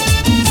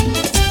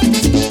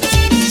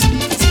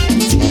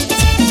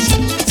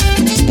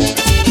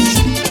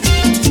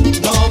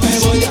 No me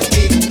voy de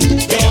aquí,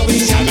 yo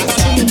vine a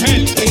gozar.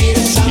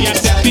 Mire esa Y al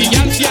muchacha,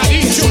 cepillar se ha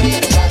dicho.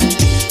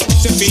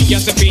 Cepilla,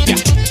 cepilla,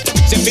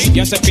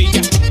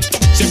 cepilla,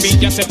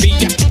 cepilla, cepilla,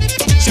 cepilla,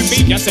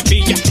 cepilla,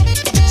 cepilla,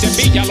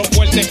 cepilla lo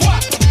fuerte.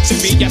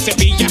 Cepilla,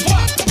 cepilla,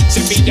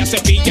 cepilla,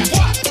 cepilla.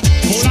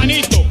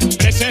 Fulanito,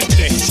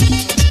 presente.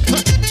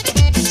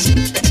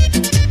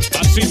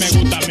 Así me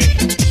gusta a mí.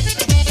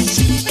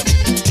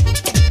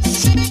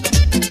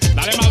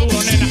 Dale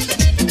maduro, nena.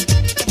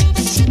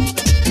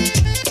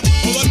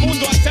 Todo el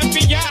mundo a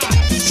cepillar.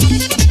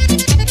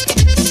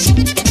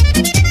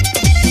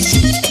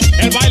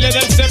 El baile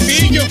del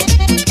cepillo.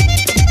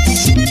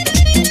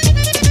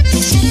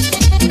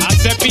 A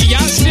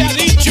cepillar se ha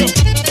dicho.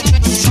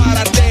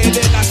 Párate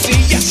de la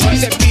silla.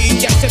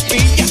 Cepilla,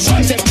 cepilla,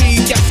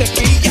 cepilla,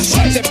 cepilla,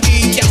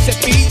 cepilla,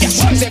 cepilla,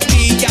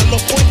 cepilla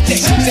los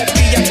puentes.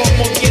 Cepilla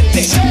como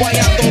dientes.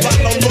 Guayando va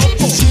los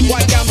locos.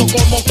 Guayando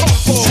como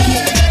coco.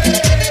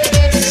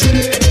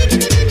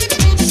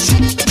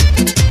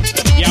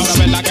 Y ahora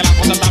verdad que la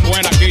cosa está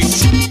buena aquí.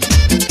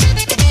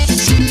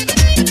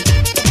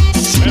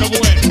 Pero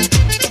bueno,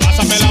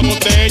 pásame la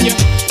botella.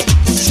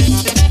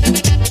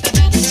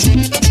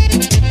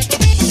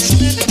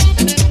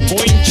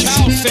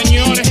 Cuinchao,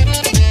 señores.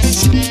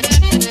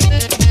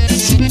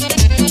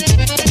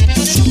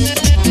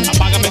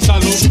 Apágame esa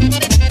luz.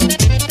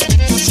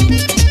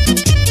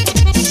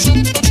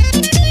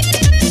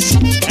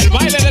 El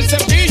baile del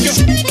cepillo.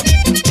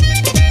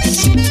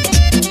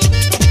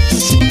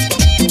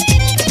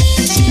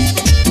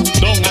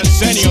 Don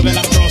Arsenio de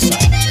la Rosa,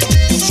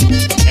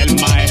 el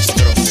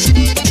maestro.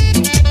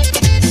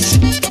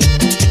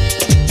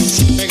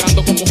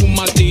 Pegando como un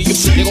martillo.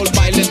 Llegó el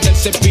baile del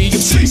cepillo.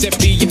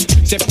 Cepilla,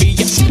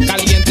 cepilla,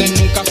 caliente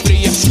nunca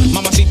fría.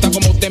 Mamacita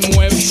como te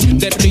mueve,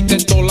 derrite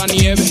toda la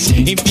nieve.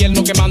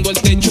 Infierno quemando el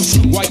techo,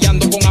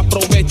 guayando con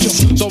aprovecho.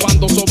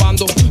 Sobando,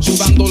 sobando,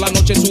 sudando la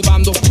noche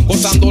sudando.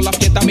 Gozando la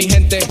fiesta mi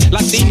gente,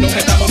 latinos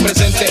estamos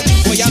presentes.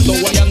 Guayando,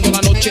 guayando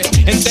la noche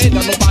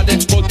entera, no para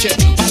el coche.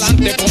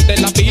 Pa'lante, ponte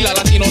la pila,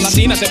 latino,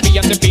 latina,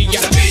 cepilla,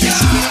 cepilla.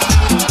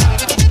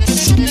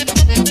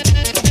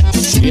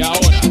 Y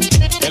ahora,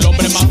 el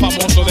hombre más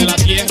famoso de la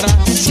tierra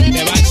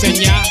te va a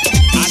enseñar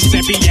a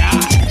cepillar.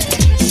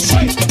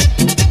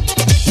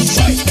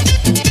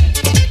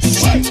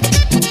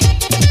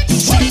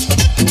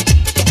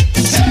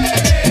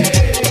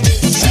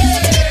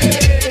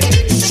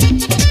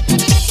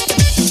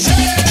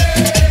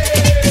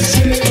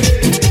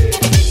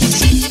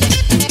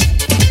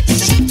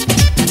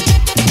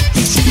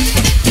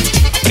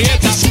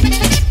 Aprieta.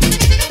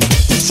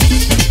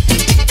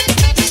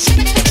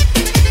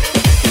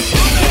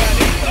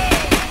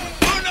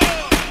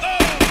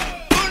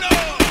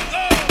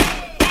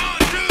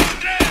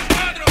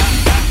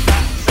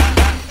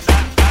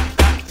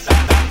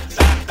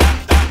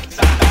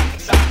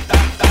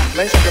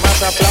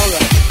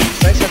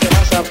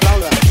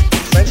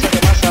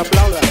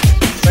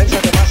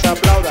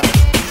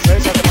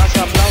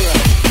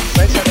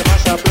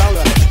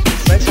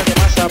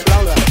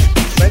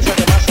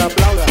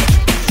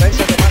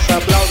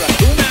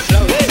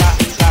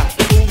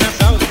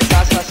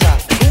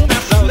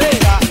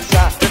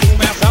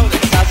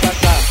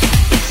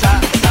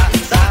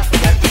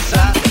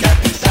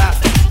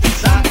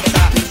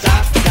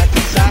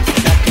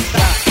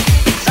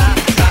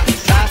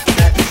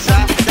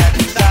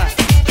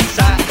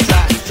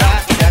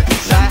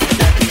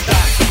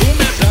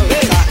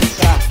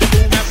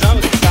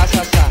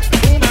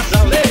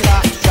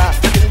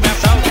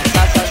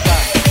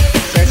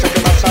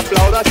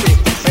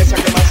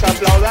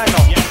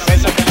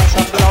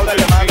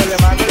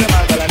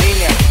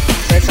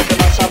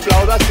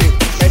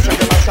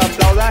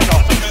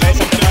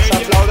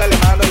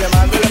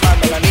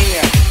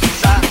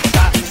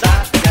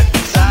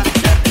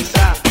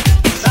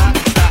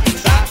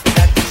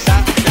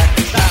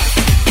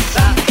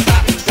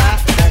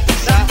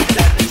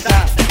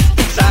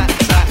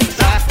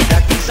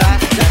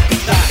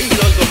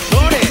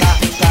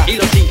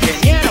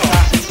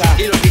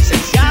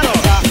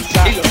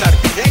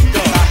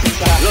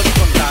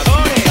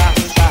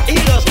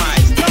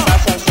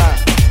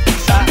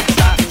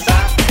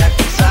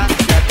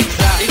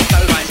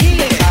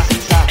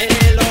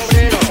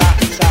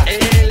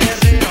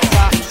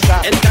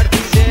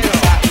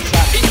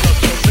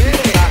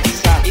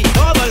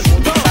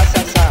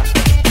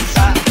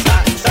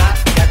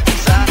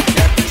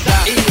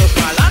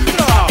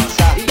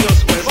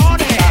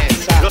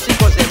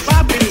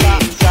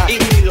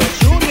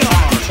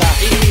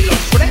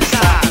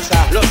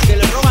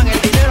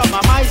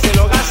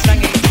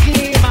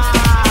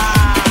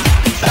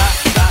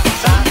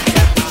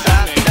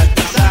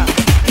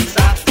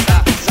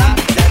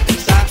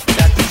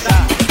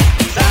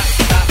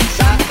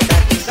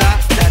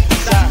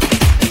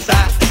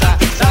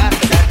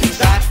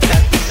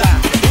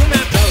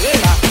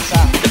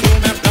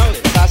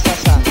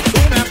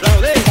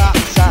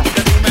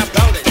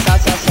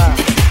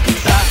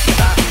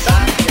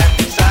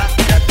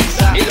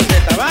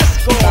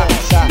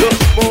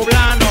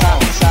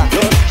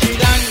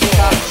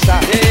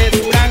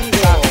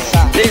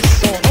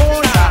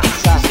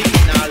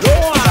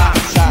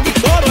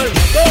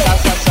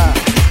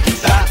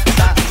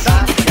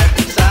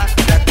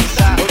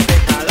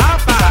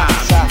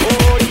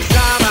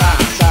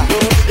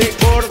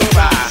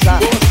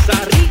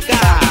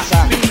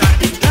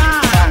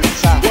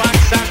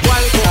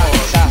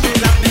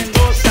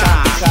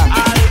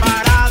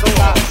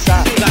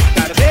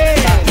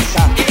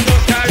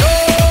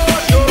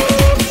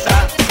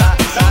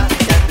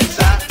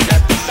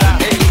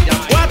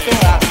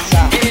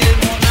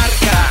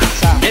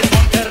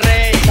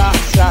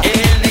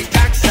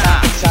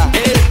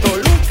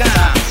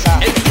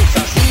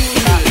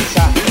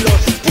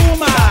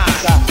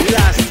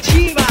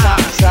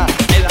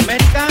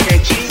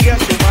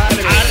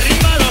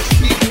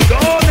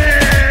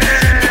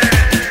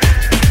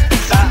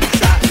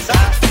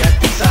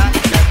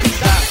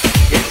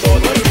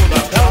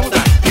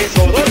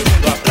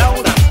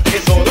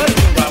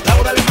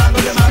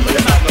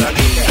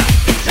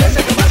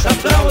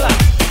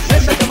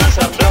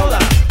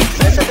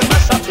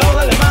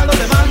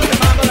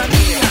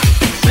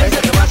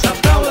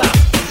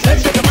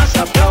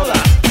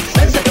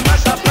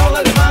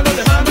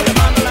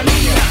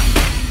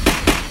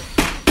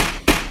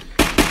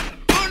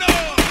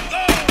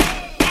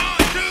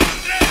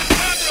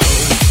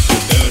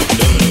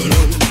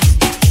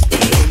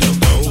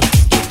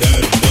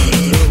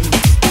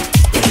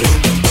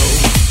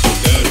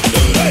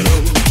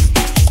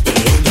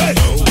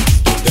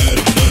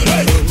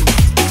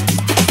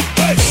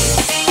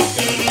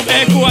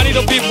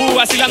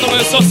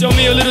 socio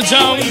mío, Little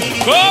John.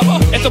 ¿Cómo?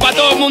 Esto para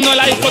todo el mundo en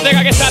la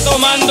discoteca que está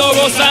tomando,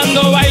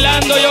 gozando,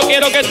 bailando. Yo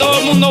quiero que todo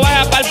el mundo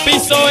vaya para el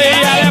piso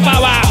y dale para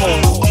abajo.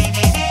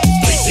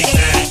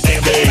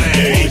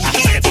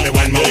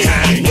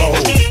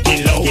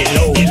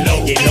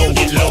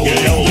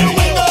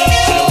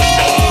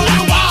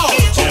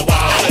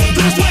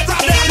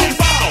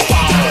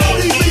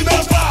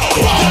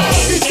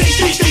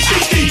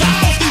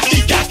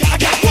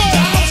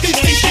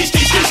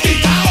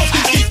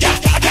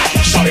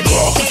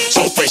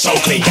 So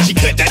clean, she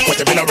cut that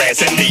quarter in her ass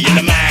and me in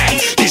the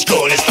mind. This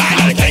girl is fine,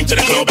 I came to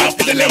the club out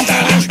in the left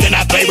time. Then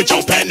I play with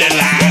your panty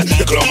line.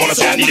 The club wanna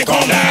say I need to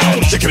calm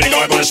down. Security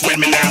guard gonna sweat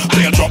me now.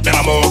 Play a drop, then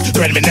I'm up,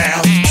 threaten me now.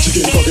 She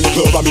getting drunk in the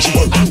club, I mean she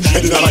work.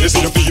 And then I like to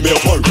see the female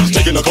twerk.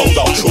 Taking the clothes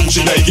off, ooh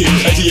she naked.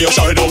 ATL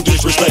shawty don't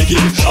disrespect it.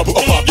 I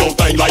pop your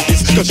thing like this,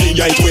 cause she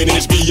ain't twin and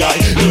it's B.I.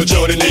 Little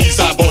John and the East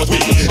Side boys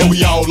with me. And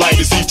we all like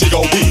to see chick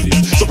on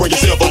business. So bring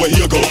yourself over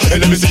here, go.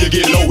 And let me see you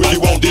get low if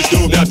you want this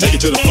dude. Now take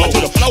it to the floor.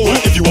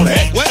 If you wanna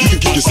act, you can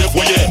keep yourself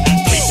where you at.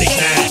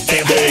 369,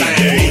 damn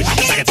fine.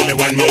 Sing it to me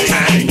one more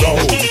time. Go,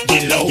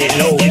 get low, get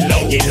low, get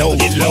low, get low,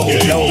 get low,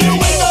 get low. To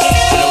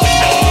the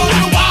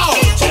wall,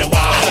 to the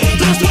wall.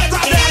 Just drop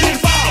down and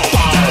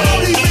fall.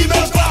 These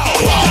females fall.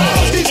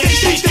 Let me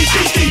see you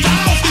get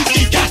low.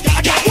 To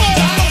the floor.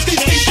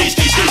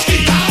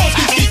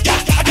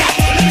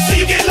 Let me see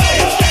you get low.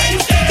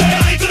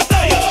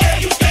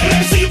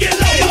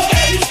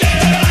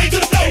 To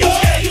the floor.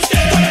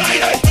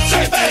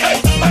 Say it back.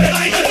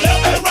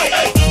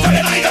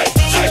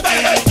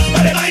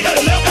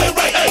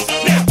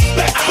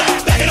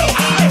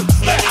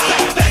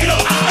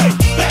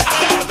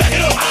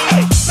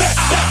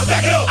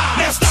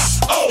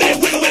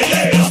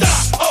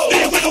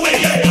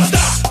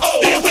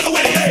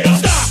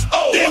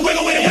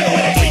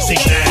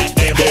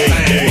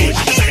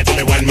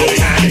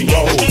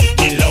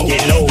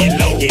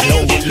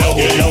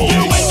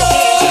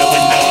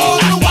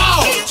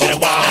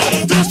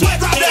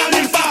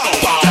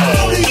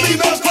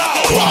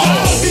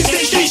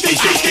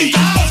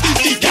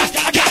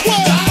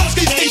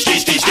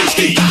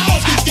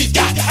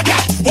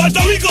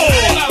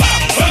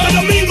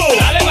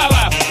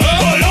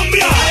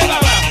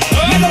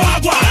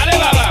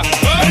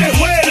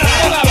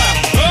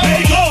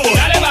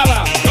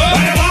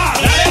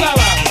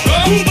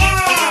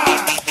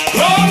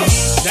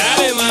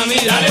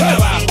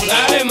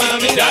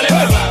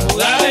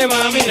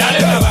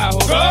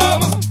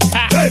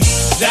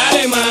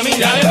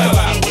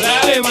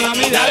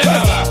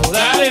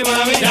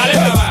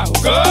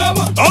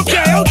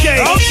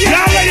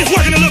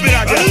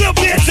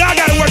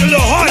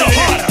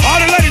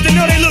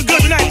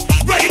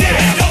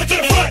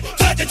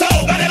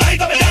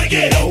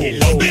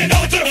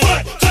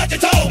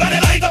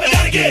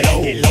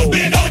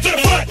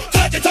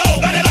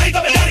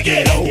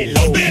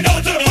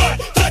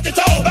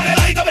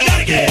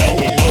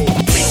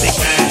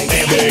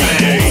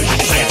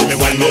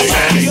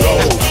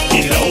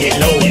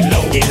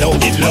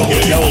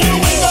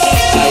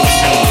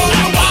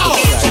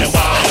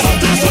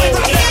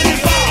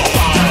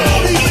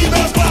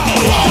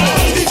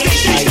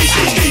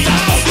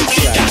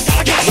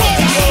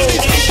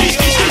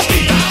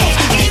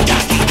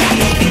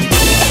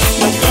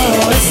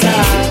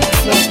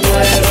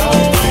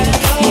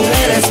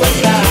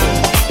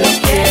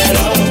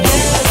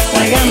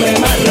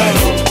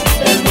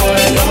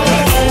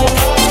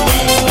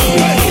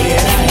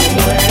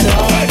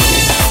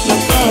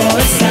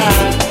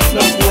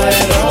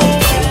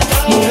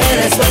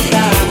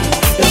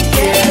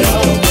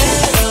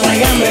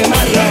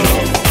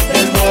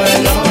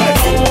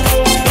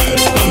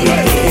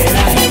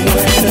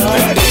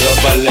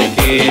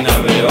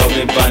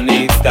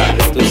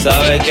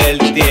 Sabes que él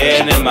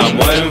tiene más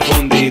buen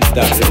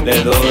fundita.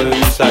 Le doy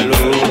un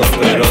saludo,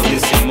 pero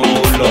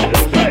disimulo.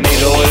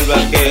 Miro el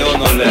vaqueo,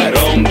 no le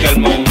ronca el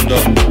mundo.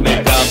 Me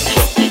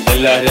escapo de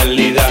la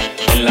realidad.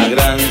 En la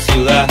gran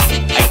ciudad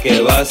hay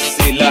que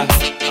vacilar,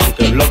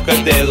 aunque el bloque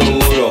esté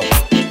duro.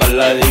 Para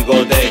la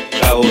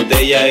discoteca,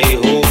 botella y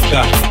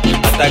juca,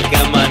 hasta que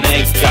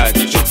amanezca,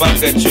 chupa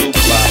que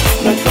chupa.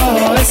 No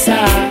cojo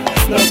esa,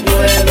 no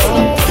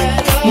puedo.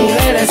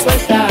 Mujeres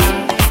sueltas,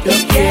 yo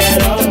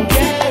quiero.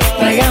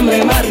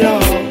 Tráigame marrón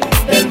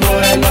del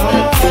vuelo.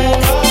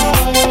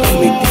 Con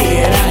mi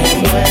tigueraje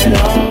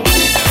muero.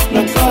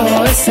 No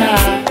cojo esa,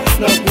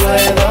 no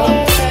puedo.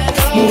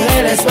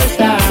 Mujeres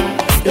sueltas,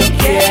 yo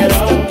quiero.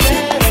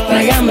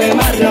 Tráigame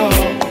marrón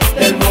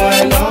del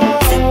vuelo.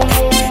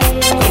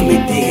 Con mi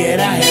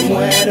tigueraje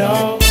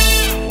muero.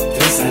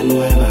 Treza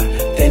nueva,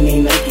 tenis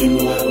Nike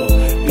nuevo.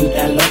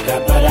 Pinta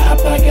loca para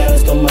apagar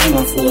esto mano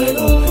a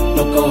fuego.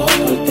 No cojo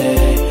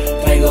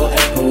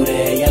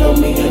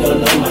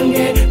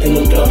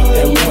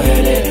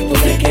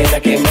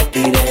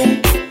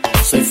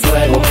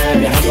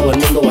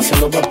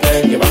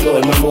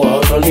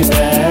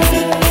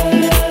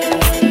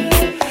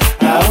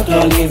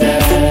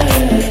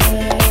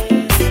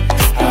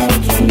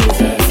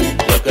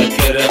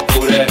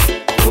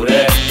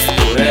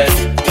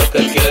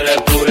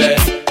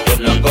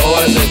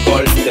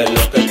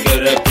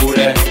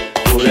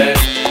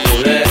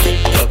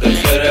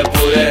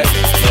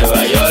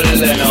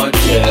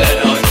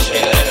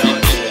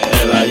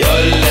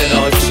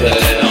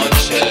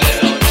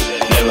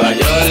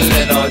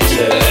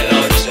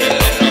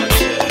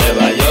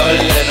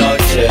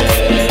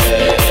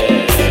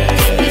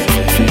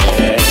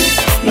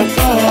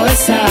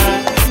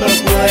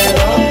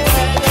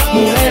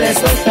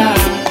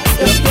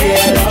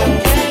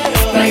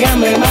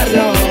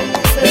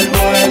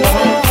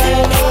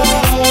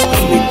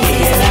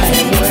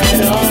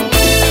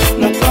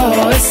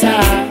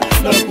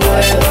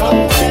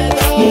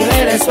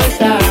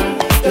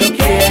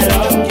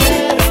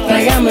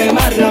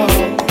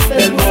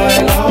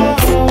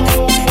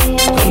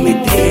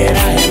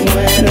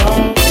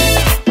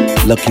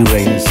Lucky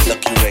Reyes,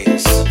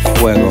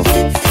 Fuego,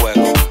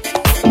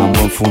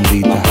 Mambo en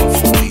fundita,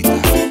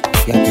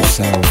 ya tú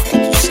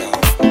sabes,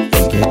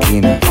 el de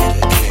esquina.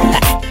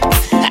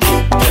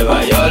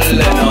 Nueva York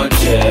de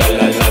noche,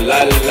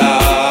 la.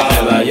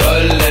 Nueva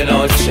York de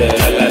noche,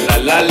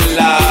 la.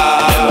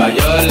 Nueva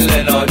York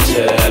de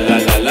noche,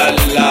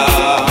 la.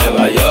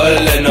 Nueva York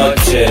de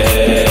noche.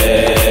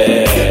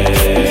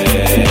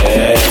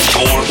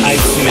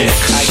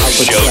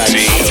 Mix Show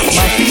Team.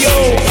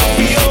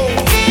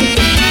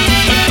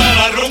 Para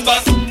la rumba,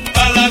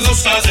 para la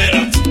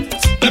gozadera.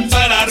 Ven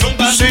para la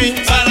rumba, sí,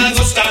 para la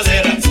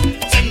gozadera.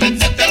 Te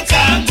metete el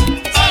can,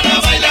 para la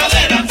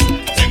bailadera.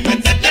 Te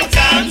metete el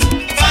can,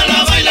 para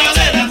la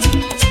bailadera.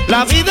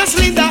 La vida es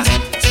linda,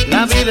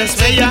 la vida es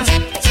bella,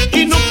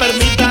 y no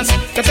permitas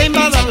que te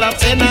invadan la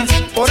pena.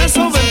 Por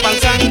eso ven pa'l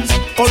can,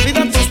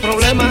 olvida tus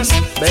problemas.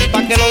 Ven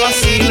pa' que lo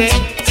vacile,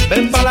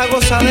 ven pa' la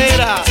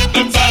gozadera.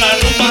 Ven para la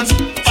rumba,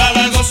 para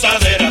la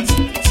gozadera.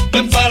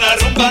 Ven para la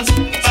rumba,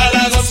 para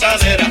la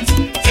gozadera.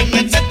 Te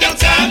metete al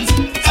can,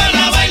 para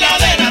la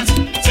bailadera.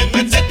 Te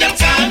metete al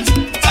can,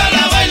 para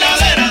la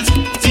bailadera.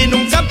 Y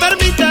nunca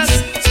permitas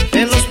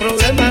que los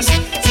problemas,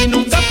 y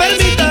nunca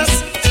permitas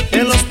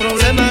que los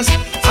problemas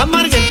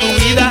amarguen tu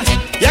vida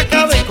y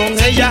acaben con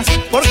ella.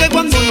 Porque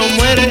cuando uno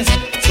muere,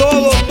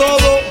 todo,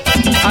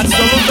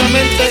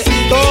 absolutamente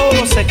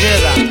todo se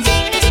queda.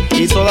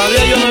 Y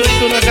todavía yo no he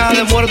visto una caja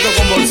de muertos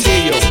con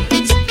bolsillo.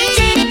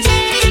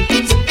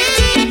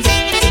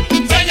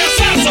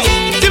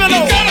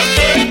 Dímelo,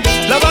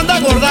 la banda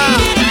gorda.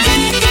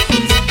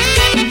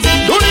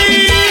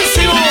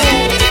 ¡Durísimo!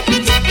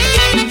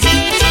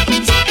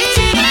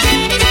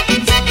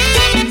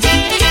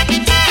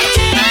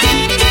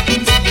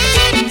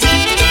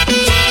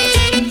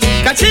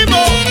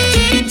 ¡Cachimbo!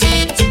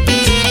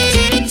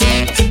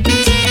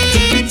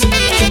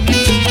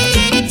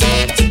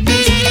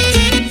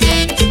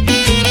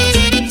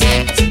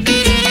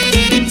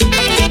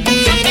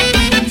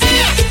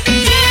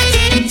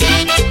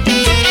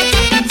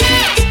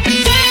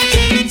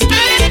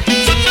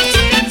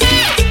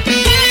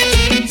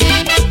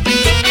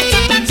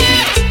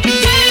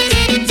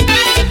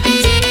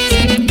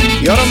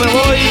 Y ahora me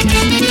voy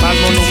al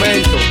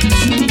monumento.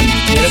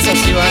 Y esa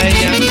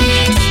cibaeña.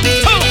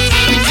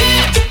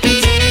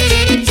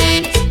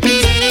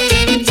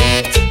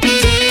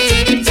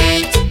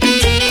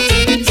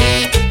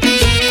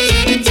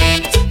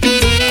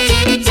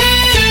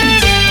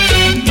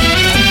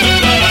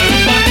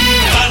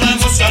 Para la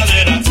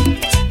gozadera.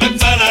 Ven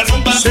para la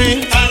rumba,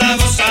 Sí. para la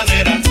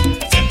gozadera.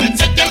 Te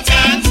metete al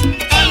can,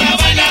 para la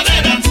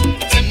bailadera.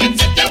 Te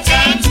metete al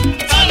can,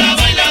 para la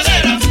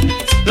bailadera.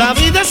 La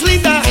vida es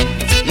linda,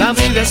 la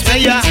vida es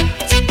bella,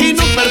 y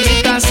no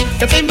permitas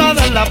que te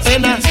invadan la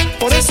pena.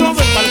 Por eso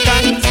ven pa'l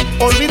can,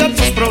 olvida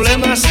tus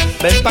problemas.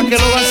 Ven pa' que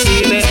lo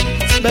vacile,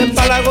 ven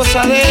pa' la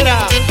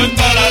gozadera. Ven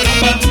para la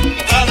rumba,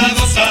 para la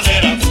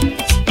gozadera.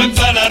 Ven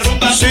para la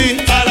rumba, Sí.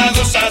 para la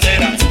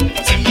gozadera.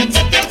 Te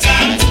metete al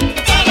can,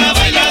 para la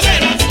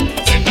bailadera.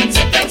 Te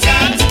metete al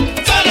can,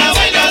 para la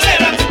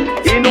bailadera.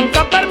 Y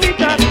nunca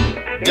permitas.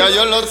 Ya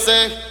yo lo sé,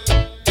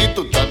 y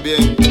tú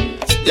también.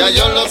 Ya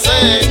yo lo sé,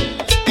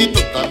 y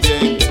tú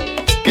también.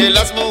 Que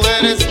las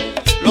mujeres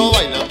lo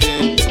bailan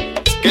bien.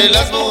 Que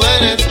las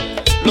mujeres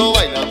lo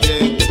bailan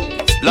bien.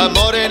 La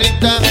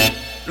morenita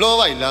lo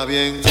baila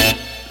bien.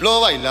 Lo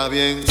baila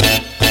bien.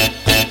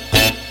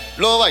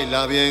 Lo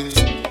baila bien.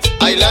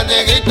 Ay la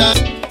negrita,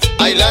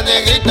 ay la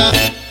negrita,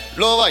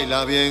 lo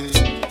baila bien.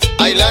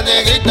 Ay la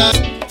negrita,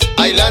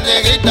 ay la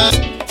negrita,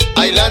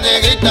 ay la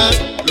negrita,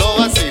 lo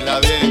vacila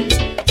bien.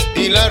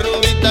 Y la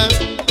rubita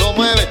lo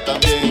mueve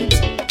también.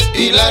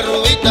 Y la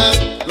rubita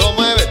lo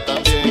mueve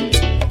también.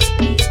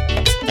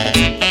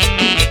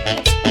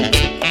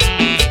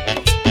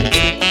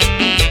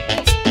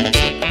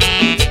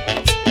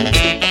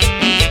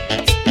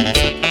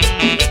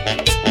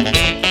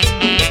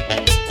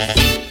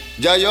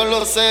 Ya yo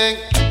lo sé,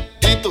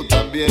 y tú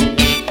también.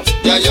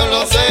 Ya yo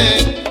lo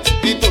sé,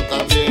 y tú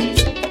también.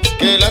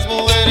 Que las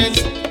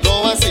mujeres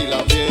lo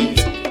vacilan bien.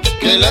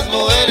 Que las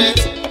mujeres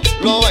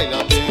lo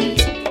bailan bien.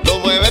 Lo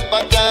mueve pa'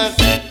 acá,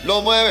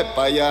 lo mueve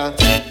pa' allá.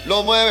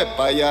 Lo mueve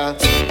pa' allá,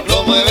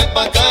 lo mueve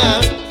pa'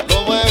 acá.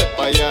 Lo mueve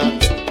pa' allá.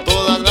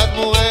 Todas las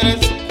mujeres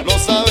lo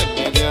saben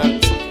menear.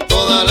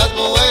 Todas las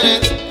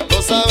mujeres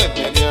lo saben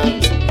menear.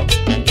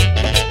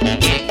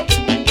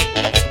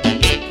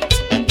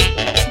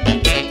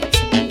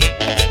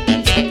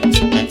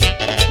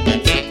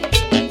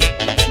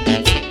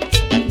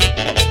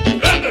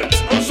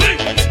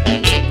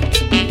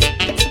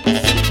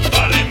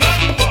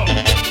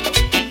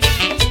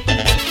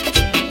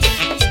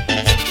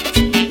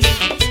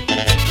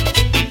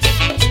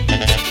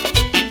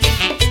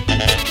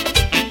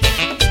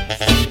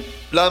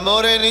 La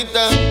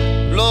morenita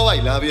lo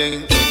baila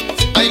bien.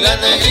 Ay, la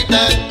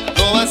negrita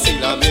lo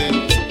vacila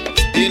bien.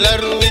 Y la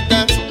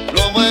rubita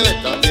lo mueve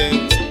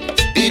también.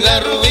 Y la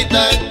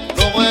rubita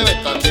lo mueve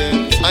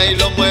también. Ay,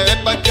 lo mueve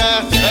pa'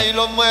 acá, ay,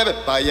 lo mueve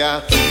pa'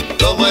 allá.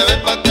 Lo mueve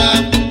pa' acá,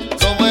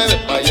 lo mueve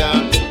pa' allá.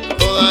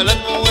 Todas las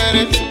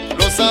mujeres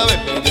lo saben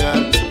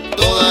menear.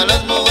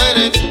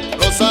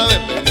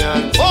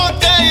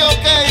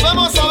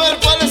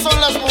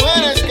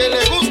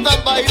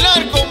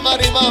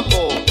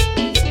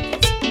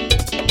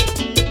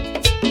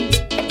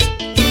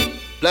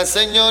 La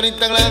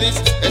señorita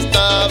Gladys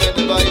estaba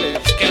en el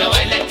baile. Que lo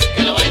baile,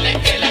 que lo baile,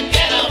 que la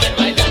quiero ver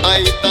bailar.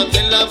 Ahí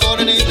también la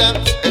morenita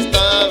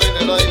estaba en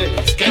el baile.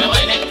 Que lo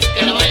baile,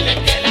 que lo baile,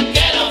 que la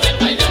quiero ver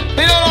bailar.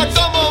 Mírala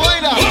cómo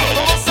baila,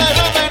 cómo se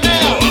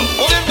remenea,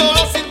 moviendo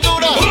la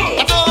cintura,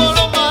 a todos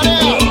los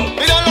marea.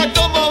 Mírala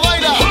cómo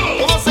baila,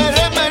 cómo se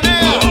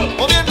remenea,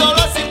 moviendo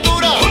la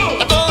cintura,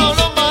 a todos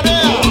los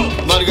marea.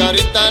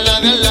 Margarita,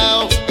 la de al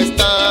lado,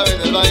 estaba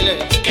en el baile.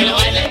 Que lo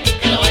baile,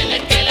 que lo baile,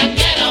 que la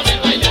quiero ver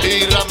bailar.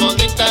 Y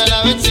Ramonita,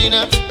 la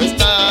vecina,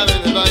 estaba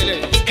en el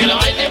baile. Que lo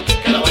baile,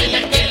 que lo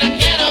baile, que la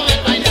quiero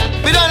ver bailar.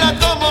 Mírala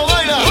cómo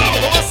baila,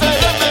 cómo se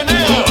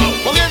remenea,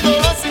 moviendo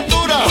la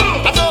cintura,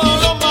 a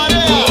todos los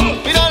marea.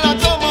 Mírala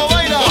cómo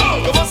baila,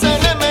 cómo se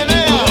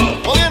remenea,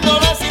 moviendo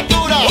la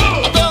cintura,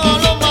 a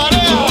todos los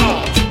marea.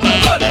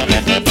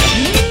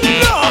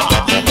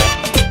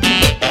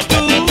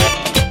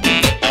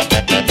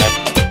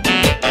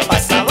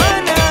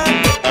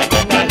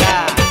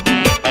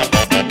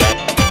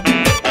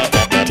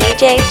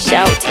 DJ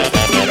Shouty.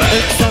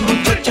 Esa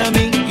muchacha a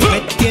mí me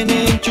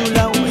tiene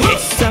enchulado.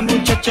 Esa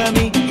muchacha a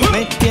mí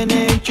me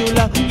tiene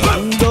enchulado.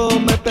 Cuando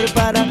me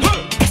prepara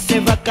ese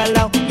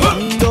bacalao.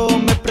 Cuando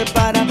me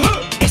prepara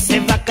ese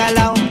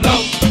bacalao.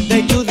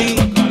 De Judy,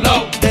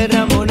 de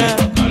Ramona,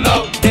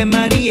 de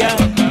María.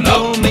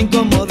 No me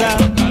incomoda.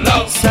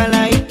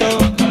 Saladito,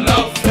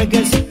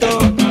 fresquecito,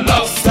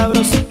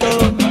 sabrosito.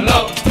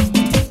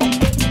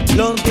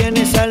 Lo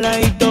tiene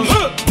saladito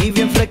y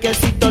bien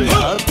fresquecito.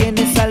 Lo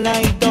tiene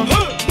saladito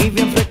y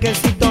bien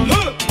fresquecito.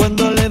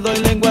 Cuando le doy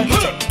lengua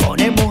se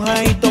pone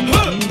mojadito.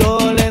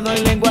 Cuando le doy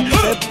lengua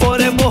se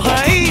pone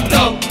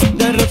mojadito.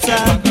 De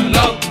rosa,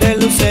 de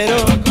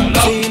lucero,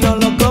 si no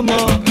lo como,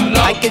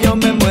 ay que yo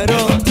me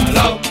muero.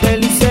 De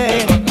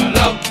Lice,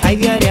 ay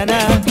de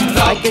Ariana,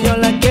 ay que yo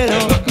la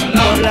quiero.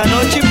 Por la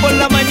noche y por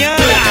la mañana.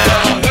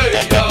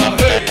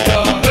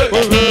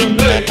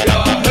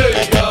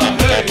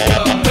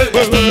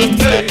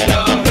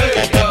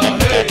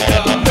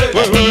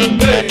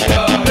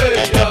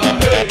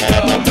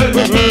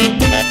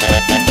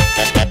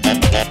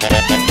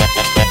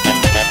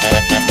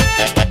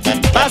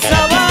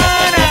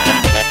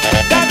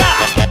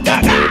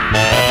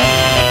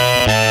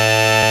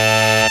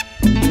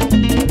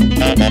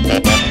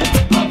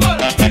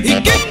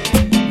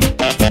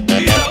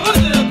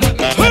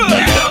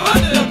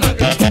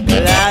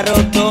 Claro,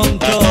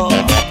 tonto.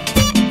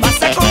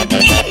 Pasa con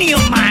niño,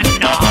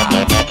 mano.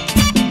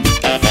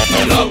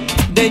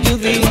 De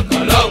Judy,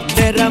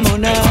 de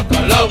Ramona,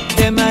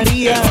 de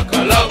María.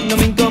 No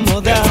me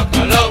incomoda.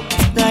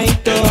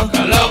 Taito,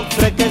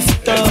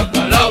 fresquecito,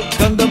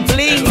 con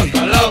dumpling,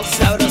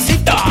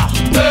 sabrosito.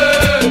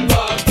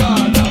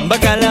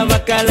 Bacalao,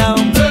 bacalao,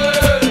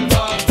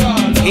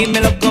 y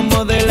me lo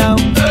como de lado.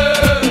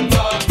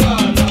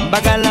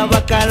 Bacalao,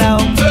 bacalao,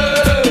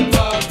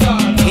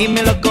 y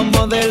me lo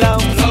como de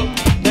lado.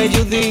 De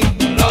Judy,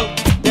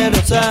 de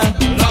Rosa,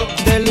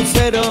 de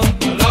Lucero,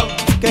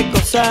 qué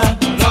cosa,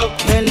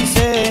 de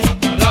Lice,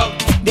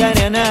 de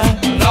Ariana,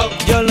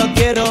 yo lo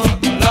quiero,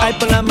 ay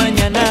por la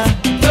mañana.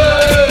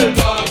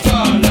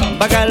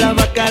 Bacalao,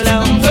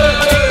 bacalao,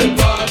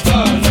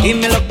 y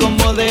me lo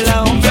como de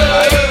lado.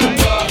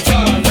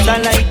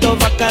 Saladito,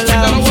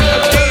 bacalao,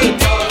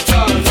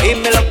 y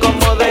me lo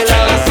como de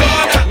lado.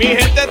 Mi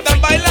gente está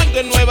bailando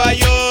en Nueva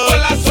York.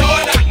 La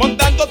zona.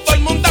 Montando todo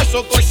el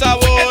mundazo con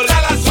sabor.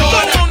 Entra la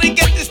zona. Come on and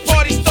get this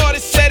party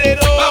started, set it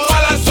up. Vamos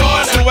a la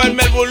zona.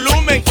 Súbeme el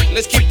volumen,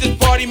 let's keep this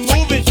party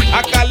moving.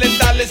 A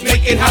calentar, let's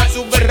make it hot.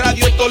 Sube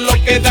radio, todo lo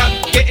que da.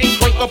 Getting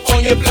crunk up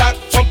on your block.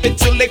 Pump it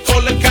till they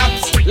call the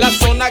cops. La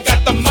zona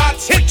got the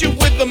mods. Hit you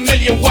with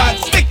 1,000,000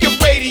 watts. Make your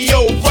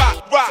radio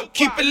rock, rock.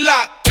 Keep it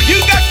locked. You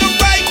got the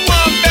right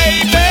one,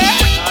 baby.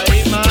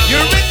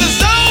 You're in the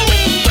zone.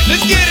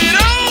 Let's get it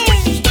on.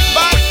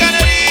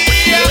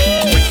 Bacanería.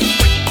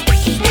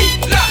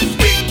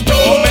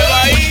 Pónmelo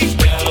ahí,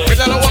 que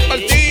te lo voy a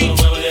partir.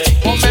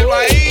 Pónmelo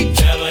ahí,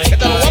 que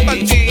te lo voy a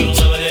partir.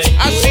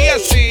 Así,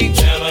 así,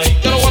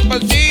 te lo voy a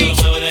partir.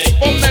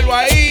 Pónmelo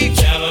ahí,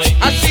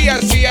 así,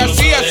 así,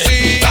 así,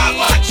 así.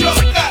 Vamos a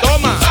chocar.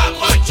 Toma.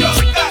 Vamos a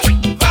chocar.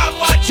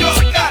 Vamos a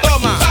chocar.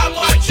 Toma.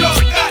 Vamos a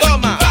chocar.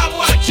 Toma.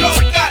 Vamos a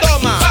chocar.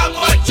 Toma.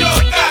 Vamos a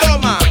chocar.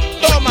 Toma.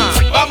 Toma.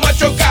 Vamos a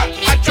chocar.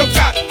 A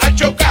chocar. A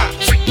chocar.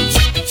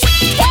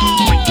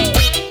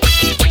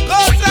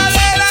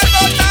 Gozadera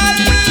total.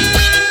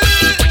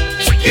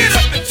 Get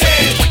up and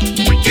dance.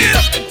 Get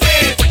up and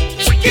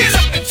dance. Get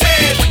up and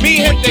dance. Mi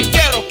gente,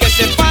 quiero que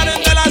se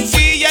paren de la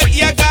silla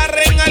y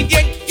agarren a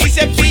alguien y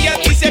se pilla,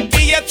 y se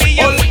pilla,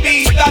 tilla.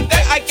 Olvídate,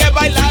 hay que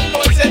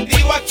bailarlo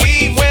encendido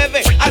aquí.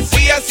 Mueve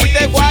así, así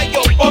de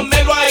guayo.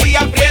 Pónmelo ahí,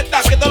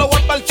 aprieta, que te lo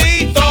voy a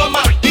partir.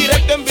 Toma,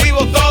 directo en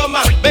vivo,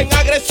 toma. Ven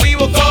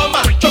agresivo,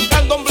 toma.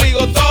 Chocando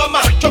ombligo,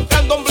 toma.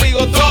 Chocando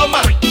ombligo,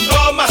 toma.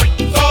 Toma,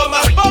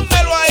 toma.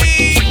 Pónmelo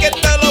ahí, que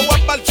te lo voy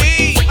a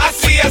partir.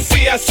 Así,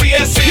 así, así,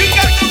 así. You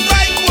got the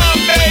right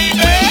one, baby.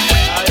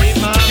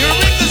 You're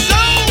in the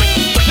zone.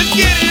 Let's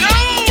get it on.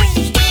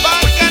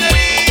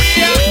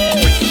 Bacanería.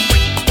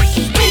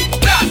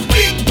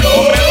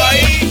 Pónmelo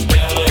ahí,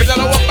 que te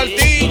lo voy a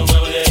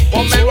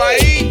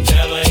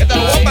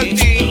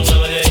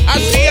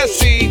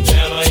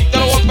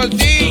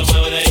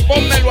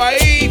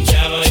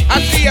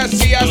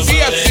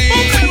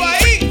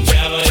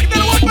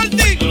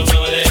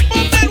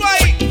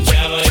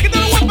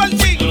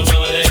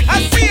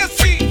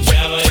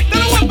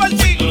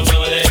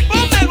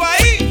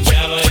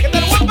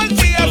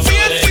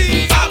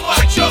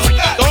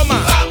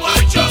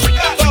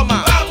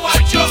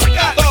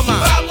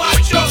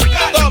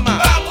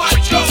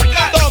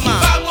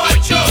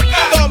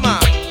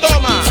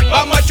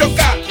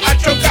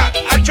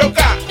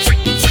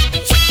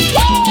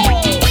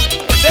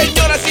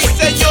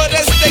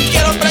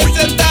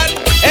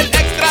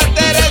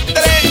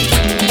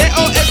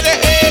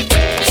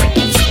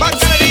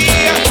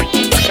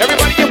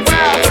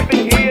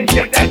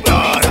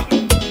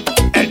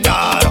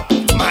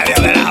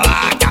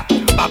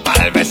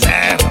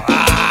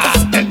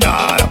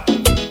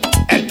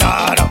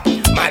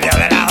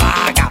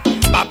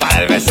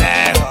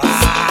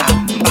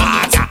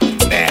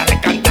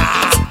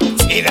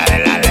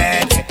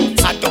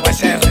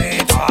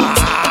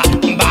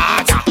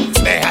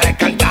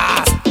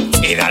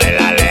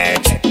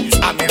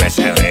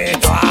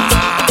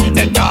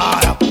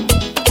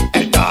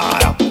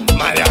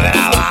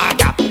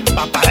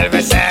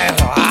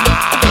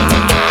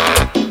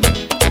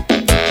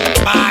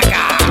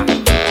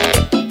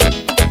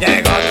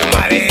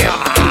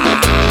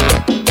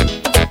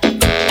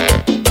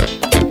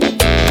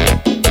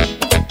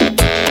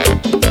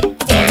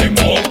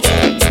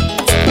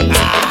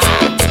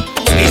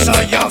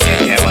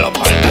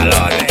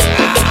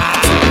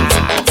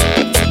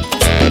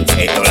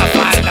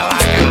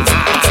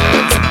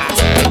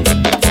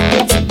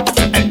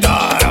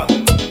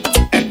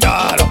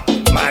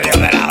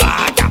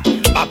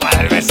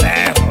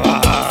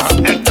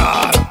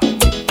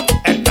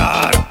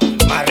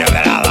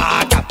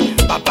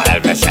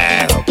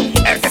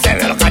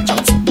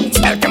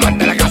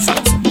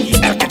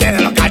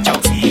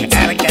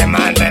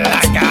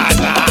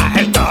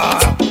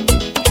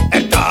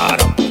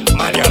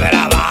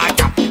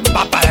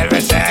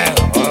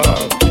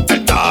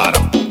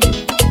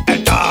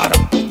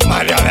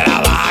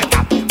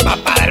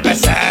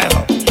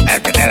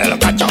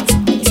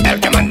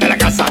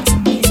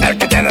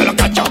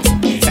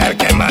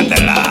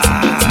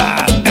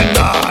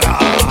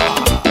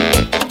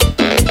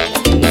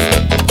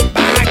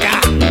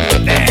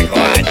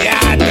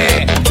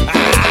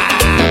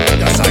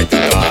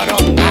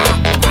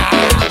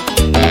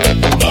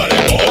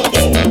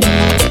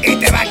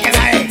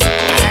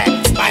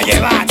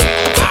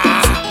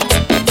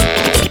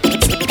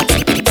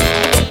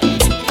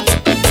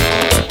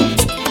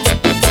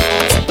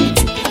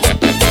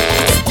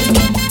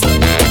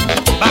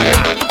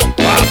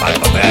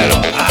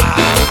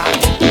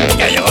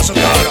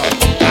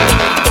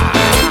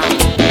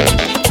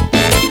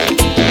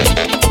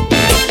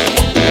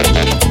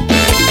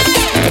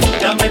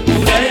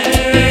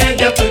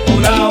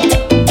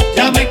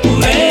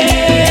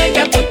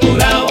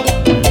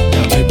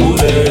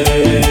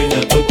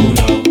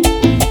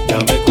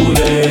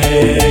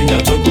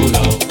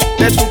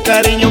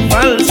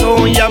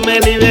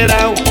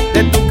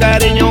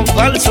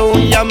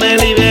ya me he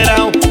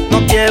liberado.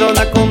 No quiero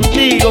nada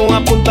contigo,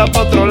 apunta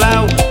pa' otro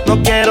lado.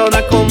 No quiero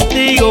nada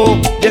contigo,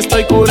 ya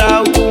estoy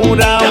curado,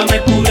 curado. Ya me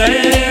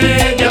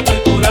curé, ya estoy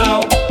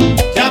curado.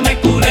 Ya me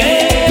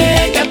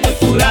curé, ya estoy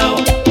curado.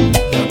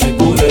 Ya me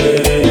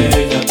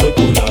curé, ya estoy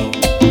curado.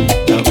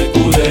 Ya me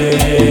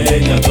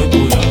curé, ya estoy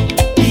curado.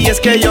 Y es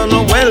que yo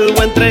no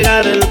vuelvo a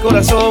entregar el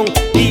corazón.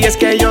 Y es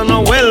que yo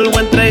no vuelvo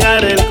a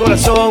entregar el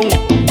corazón.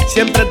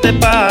 Siempre te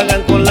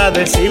pagan con la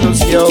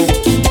desilusión.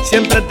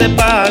 Siempre te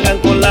pagan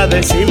con la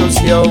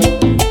desilusión.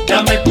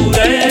 Ya me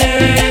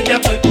curé, ya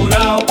estoy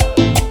curado.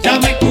 Ya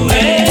me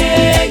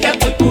curé, ya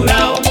estoy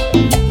curado.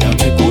 Ya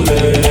me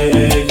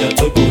curé, ya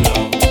estoy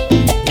curado.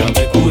 Ya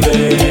me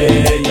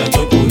curé, ya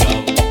estoy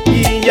curado.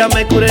 Y ya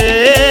me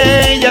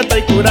curé, ya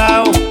estoy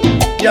curado.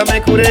 Ya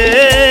me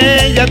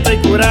curé, ya estoy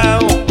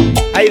curado.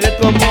 Ay, de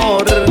tu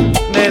amor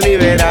me he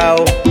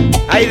liberado.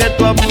 Ay, de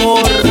tu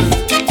amor.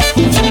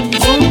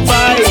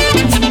 Goodbye.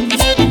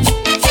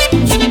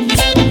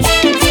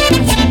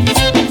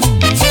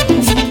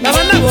 La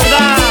banda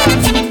gorda.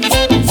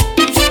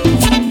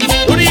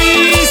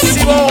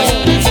 Durísimo.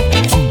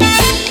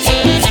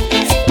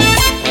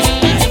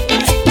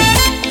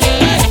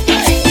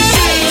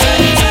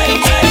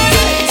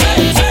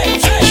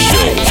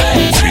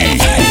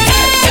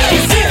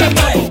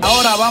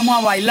 Ahora vamos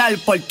a bailar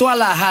por toda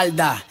la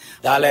jarda.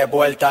 Dale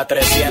vuelta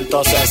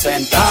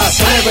 360.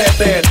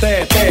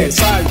 Atrévete,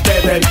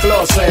 salte del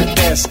closet,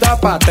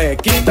 destápate,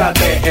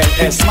 quítate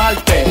el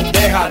esmalte,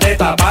 deja de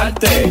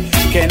taparte,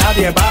 que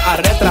nadie va a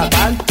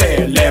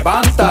retratarte.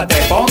 Levántate,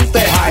 ponte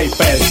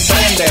hyper,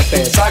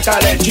 préndete,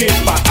 sácale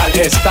chispa al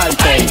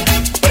estarte.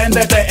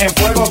 Préndete en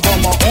fuego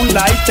como un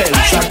lighter,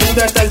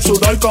 sacúdete el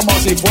sudor como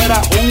si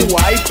fuera un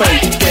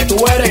wiper. Que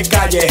tú eres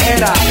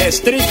callejera,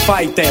 street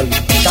fighter.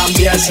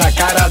 Cambia esa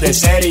cara de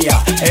seria,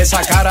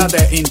 esa cara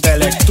de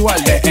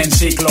intelectual, de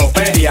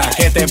enciclopedia,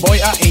 que te voy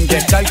a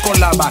inyectar con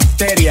la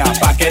bacteria,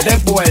 pa' que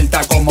des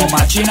vuelta como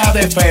machina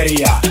de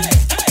feria.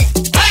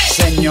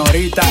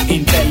 Señorita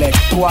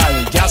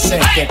intelectual, ya sé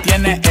que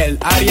tiene el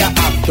área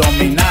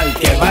abdominal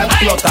que va a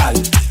explotar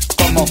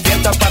como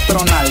fiesta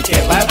patronal, que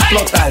va a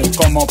explotar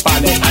como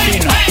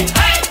palestino.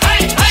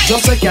 Yo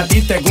sé que a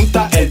ti te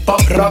gusta el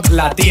pop rock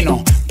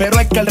latino, pero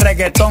es que el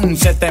reggaetón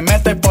se te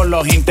mete por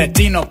los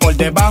intestinos, por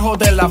debajo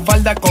de la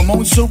falda como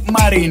un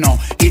submarino,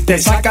 y te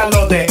saca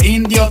lo de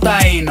indio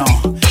taíno.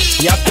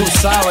 Ya tú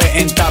sabes,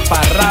 en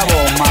taparrabo,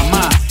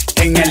 mamá,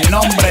 en el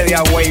nombre de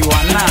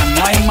Agüeyuaná,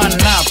 no hay más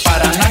nada,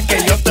 para nada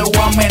que yo te voy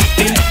a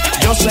mentir.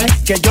 Yo sé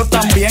que yo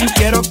también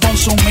quiero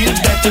consumir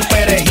de tu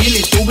perejil,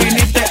 y tú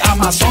viniste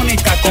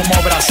amazónica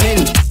como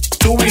Brasil.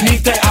 Tú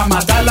viniste a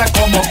matarla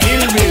como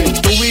Kill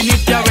Bill. Tú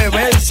viniste a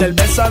beber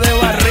cerveza de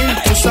barril.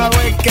 Tú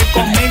sabes que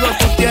conmigo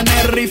tú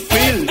tienes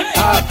refill.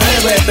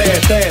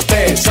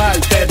 Atrévete,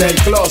 salte del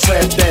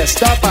closet,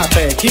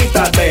 destápate,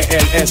 quítate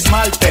el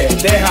esmalte,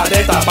 deja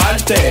de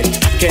taparte,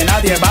 que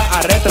nadie va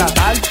a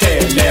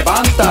retratarte.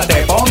 Levántate,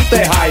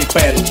 ponte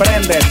hyper,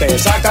 préndete,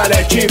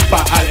 sácale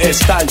chispa al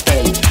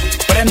starter.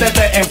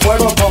 Préndete en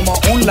fuego como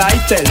un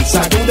lighter,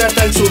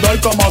 sacúdete el sudor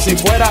como si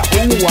fuera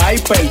un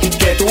wiper.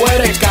 Que tú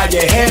eres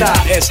callejera,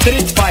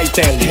 street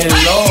fighter.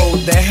 Hello,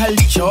 deja el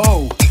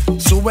show,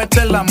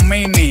 súbete la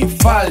mini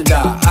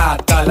falda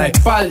hasta la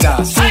espalda,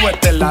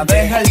 súbetela,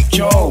 deja el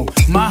show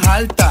más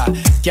alta,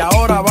 que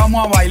ahora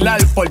vamos a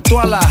bailar por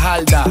toda la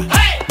jarda.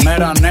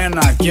 Mira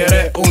nena,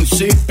 quieres un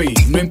zippy,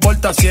 no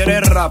importa si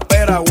eres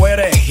rapera o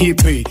eres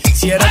hippie,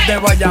 si eres de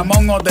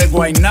Bayamón o de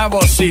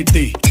Guaynabo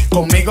City,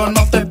 conmigo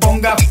no te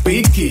pongas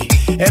piqui.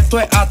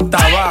 Esto es hasta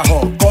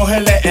abajo,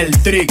 cógele el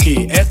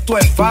tricky. Esto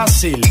es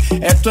fácil,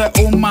 esto es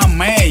un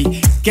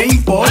mamey. ¿Qué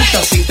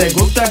importa si te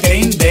gusta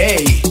Green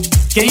Day?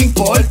 ¿Qué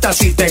importa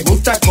si te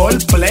gusta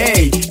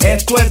Coldplay?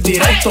 Esto es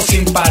directo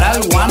sin parar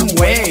one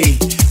way.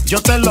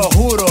 Yo te lo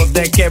juro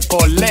de que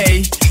por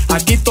ley,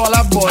 aquí todas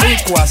las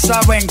boricuas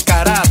saben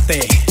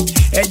karate.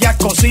 Ellas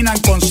cocinan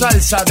con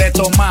salsa de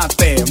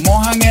tomate,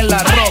 mojan el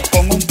arroz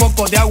con un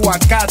poco de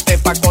aguacate,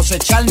 pa'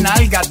 cosechar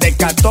nalgas de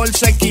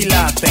 14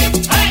 quilates.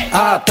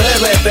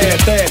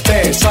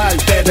 Atrévete,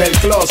 salte del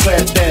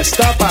closet,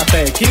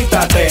 destápate,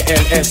 quítate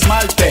el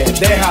esmalte,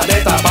 deja de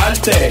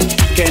taparte,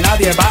 que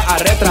nadie va a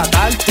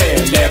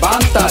retratarte.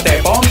 Levántate,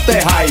 ponte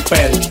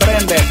hyper,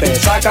 préndete,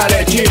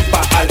 sácale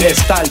chispa al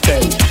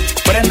starter.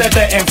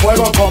 Préndete en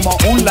fuego como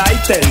un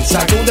lighter,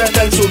 sacúdete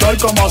el sudor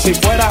como si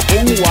fuera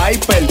un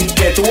wiper.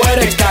 Que tú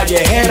eres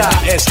callejera,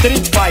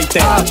 street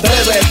fighter.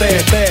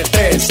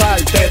 Atrévete,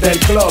 salte del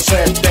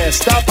closet,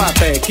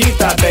 destápate,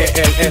 quítate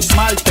el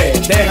esmalte,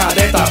 deja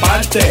de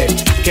taparte,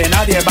 que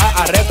nadie va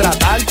a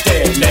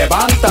retratarte.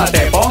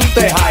 Levántate,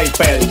 ponte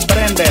hyper,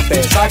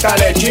 préndete,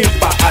 sácale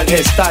chispa al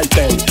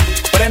starter.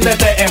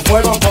 Préndete en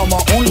fuego como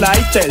un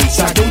lighter,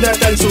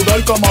 sacúdete el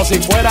sudor como si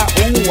fuera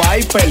un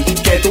wiper.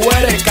 Que tú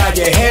eres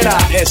callejera,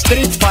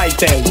 street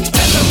fighter.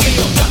 Eso es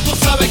mío, tú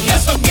sabes que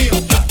eso es mío.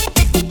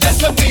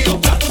 Eso es mío,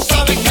 tú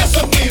sabes que eso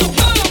es mío.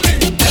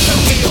 Eso es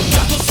mío,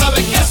 tú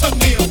sabes que eso es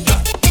mío.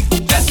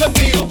 Eso es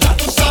mío,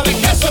 tú sabes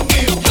que eso es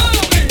mío.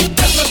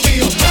 Eso es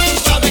mío, tú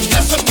sabes que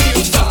eso es mío.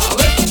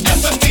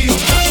 Eso es mío,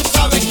 tú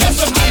sabes que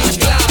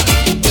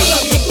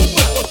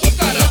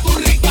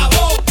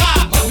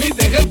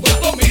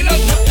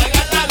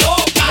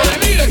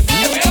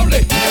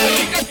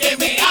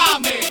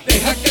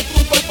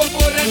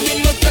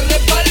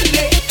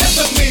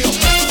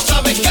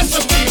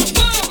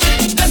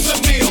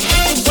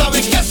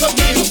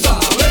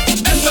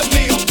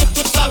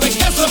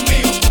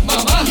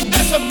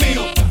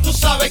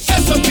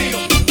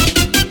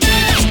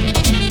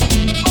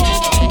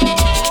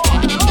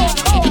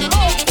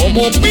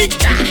como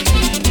pica.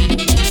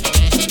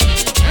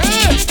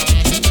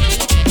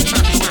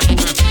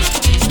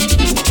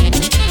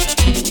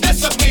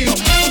 Eso es mío,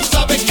 tú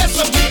sabes que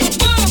eso es mío.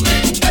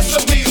 Eso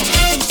es mío,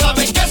 tú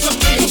sabes que eso es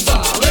mío.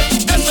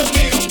 Eso es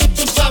mío,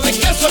 tú sabes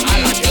que eso es mío. A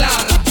la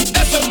clara.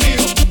 Eso es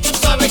mío, tú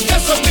sabes que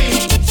eso es mío.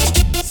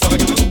 ¿Sabes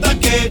que me gusta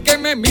qué? Que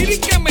me mires y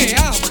que me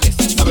hables.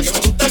 ¿Sabes que me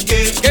gusta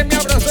qué? Que me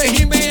abraces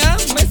y me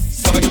ames.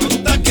 ¿Sabes que me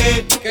gusta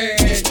qué?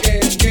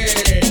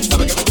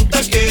 ¿Sabes que me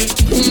gusta qué?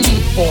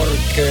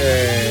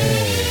 Porque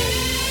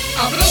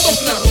hablando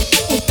claro,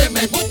 usted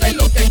me gusta y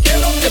lo que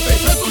quiero es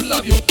besar sus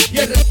labios y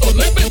el resto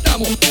lo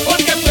inventamos.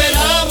 Porque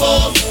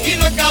esperamos y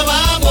no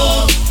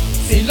acabamos.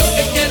 Si lo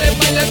que quieres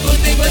bailar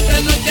contigo esta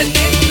noche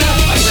linda,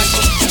 baila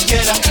como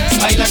quiera,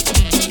 baila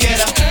como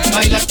quiera,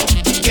 baila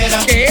como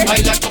quiera, ¿qué?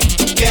 Baila como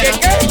quiera,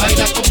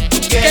 baila como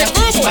quiera,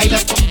 baila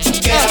como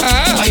quiera,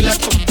 baila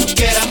como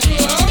quiera.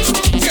 Claro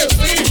que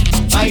sí.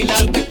 Baila,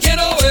 te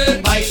quiero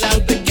ver, baila,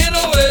 te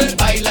quiero ver.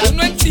 baila, Tú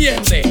no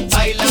entiendes,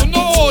 baila, tú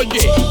no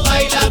oyes.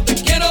 baila, Te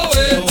quiero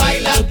ver,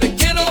 baila, te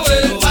quiero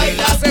ver.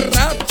 baila, Hace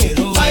rato,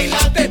 baila,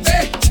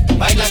 tete.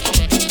 baila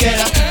como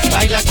quiera,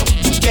 baila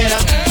como quiera,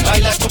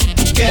 baila como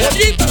quiera,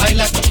 Ollita.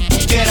 baila como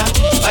quiera,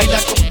 baila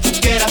como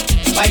quiera,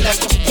 baila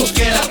como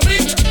quiera.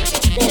 Rica,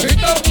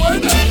 cojita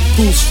buena.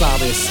 Tú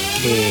sabes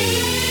que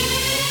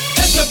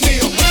Eso es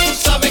mío, tú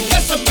sabes que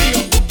eso es mío.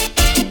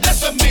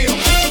 Eso es mío,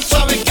 tú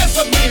sabes que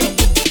eso es mío.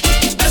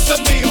 Eso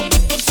es mío,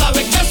 tú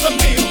sabes que eso es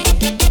mío.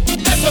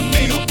 Eso es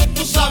mío,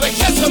 tú sabes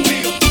que eso es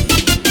mío.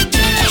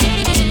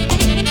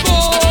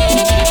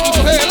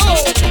 Cógelo.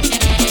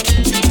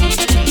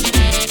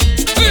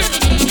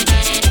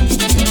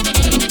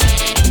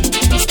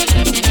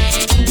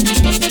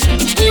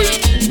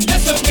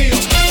 Eso es mío,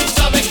 tú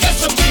sabes que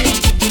eso es mío.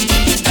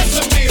 Eso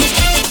es mío,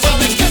 tú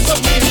sabes que eso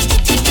es mío.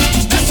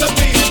 Eso es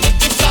mío,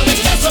 tú sabes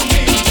que eso es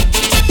mío.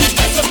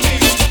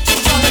 Eso es mío,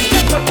 tú sabes que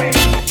eso es mío.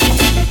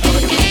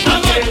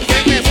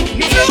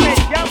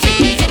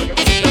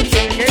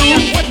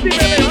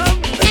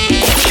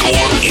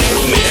 You're in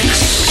the mix.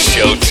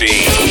 Show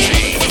team.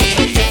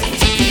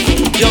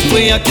 Yo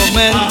fui a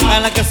comer a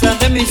la casa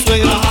de mi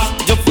suegra.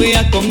 Yo fui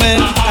a comer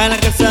a la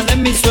casa de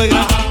mi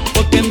suegra.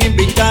 Porque me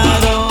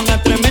invitaron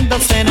a tremenda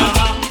cena.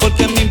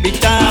 Porque me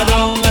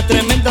invitaron a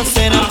tremenda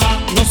cena.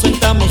 Nos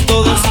sentamos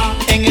todos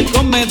en el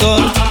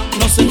comedor.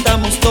 Nos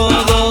sentamos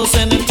todos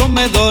en el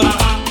comedor.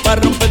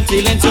 Para romper el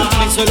silencio,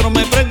 mi suegro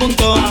me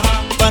preguntó.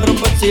 Para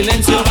romper el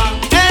silencio,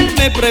 él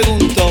me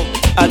preguntó: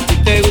 ¿a ti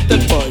te gusta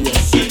el pollo?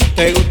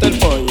 ¿Te gusta el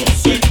pollo?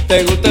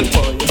 ¿Te gusta el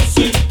pollo?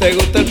 ¿Te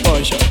gusta el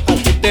pollo? ¿A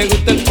ti te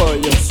gusta el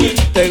pollo?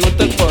 ¿Te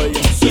gusta el pollo?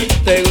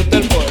 ¿Te gusta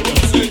el pollo?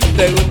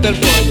 ¿Te gusta el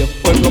pollo?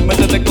 Pues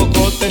comete este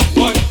cocote,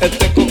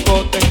 este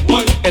cocote,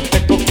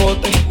 este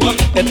cocote,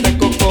 este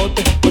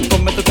cocote. Pues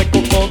comete este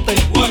cocote,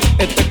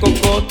 este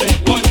cocote,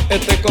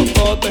 este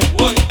cocote,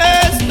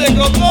 este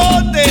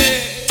cocote.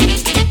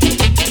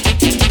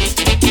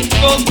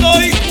 Con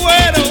todo y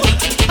cuero.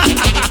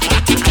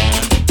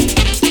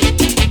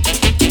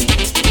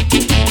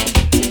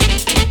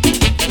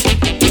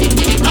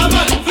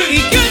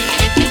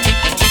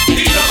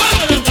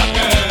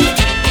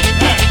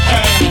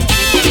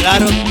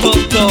 Claro,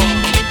 todo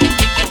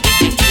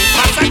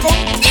pasa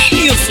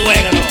contigo,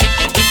 suegro.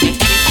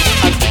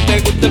 ¿A ti te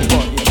gusta el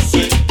pollo?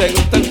 ¿Te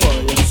gusta el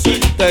pollo?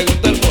 ¿Te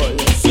gusta el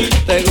pollo?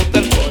 ¿Te gusta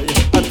el pollo?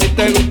 ¿A ti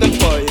te gusta el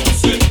pollo?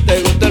 ¿Te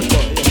gusta el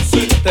pollo?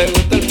 ¿Te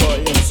gusta el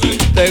pollo?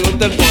 ¿Te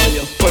gusta el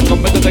pollo? Pues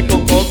comete este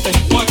cocote,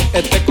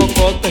 este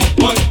cocote,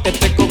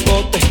 este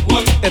cocote,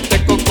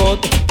 este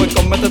cocote. Pues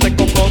comete este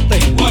cocote,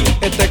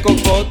 este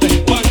cocote,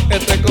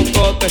 este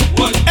cocote,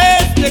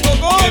 este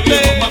cocote.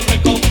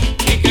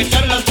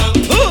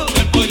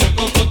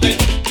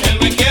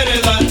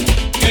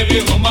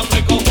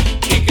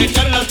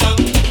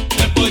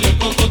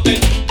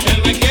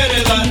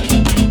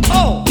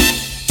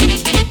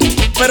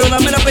 Pero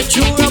dame la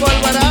pechuga,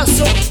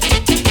 Barbarazo.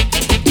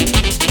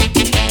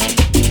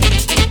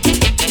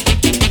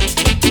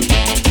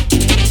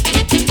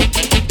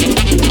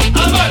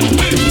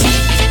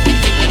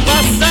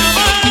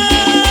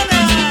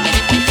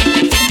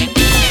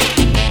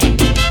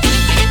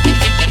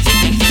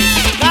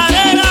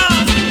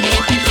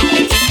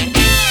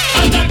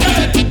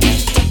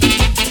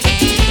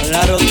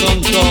 Claro,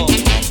 tonto.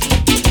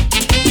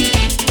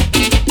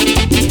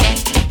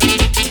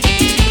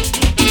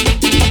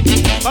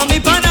 Pa' mi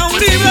pana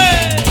Uribe.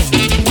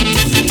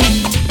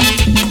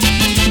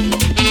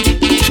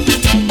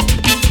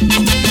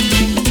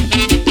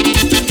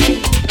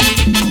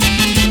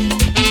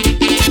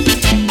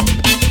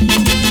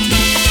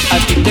 ¿A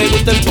ti te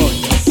gusta el pollo?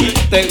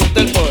 ¿Te gusta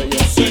el pollo?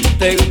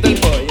 ¿Te gusta el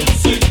pollo?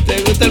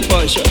 ¿Te gusta el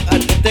pollo? ¿A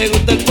ti te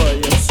gusta el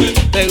pollo?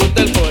 ¿Te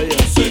gusta el pollo?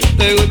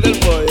 ¿Te gusta el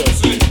pollo?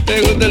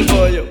 ¿Te gusta el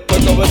pollo?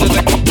 Pues comete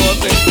este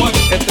cocote,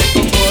 este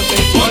cocote,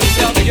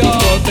 este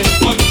cocote,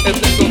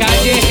 este cocote.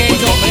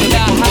 Callejero en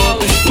la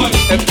house.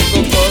 Este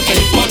cocote,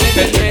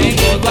 este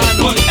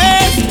cocote,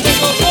 este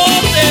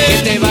cocote. Que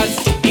te vas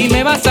y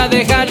me vas a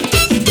dejar.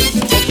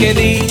 Porque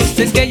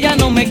dices que ya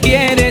no me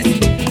quieres.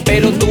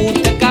 Pero tú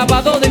te has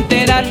acabado de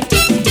enterar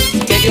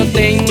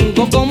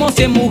Tengo como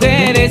 100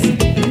 mujeres,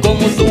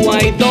 como tú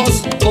hay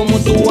 2, como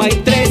tú hay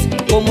 3,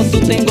 como tú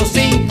tengo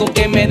 5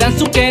 que me dan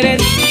su querer.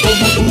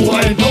 Como tú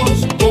hay 2,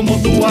 como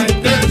tú hay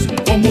 3,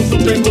 como tú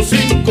tengo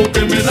 5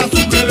 que me dan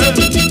su querer.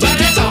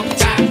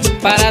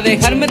 Para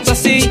dejarme tú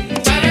así,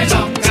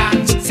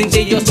 sin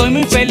ti yo soy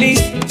muy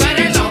feliz.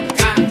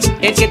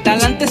 El que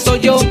talante soy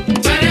yo,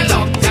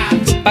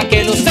 pa'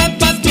 que lo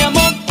sepas mi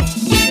amor.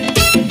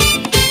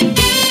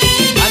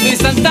 Andy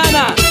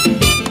Santana,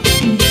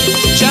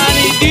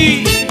 Johnny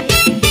D,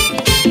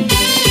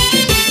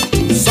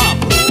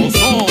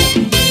 sabroso.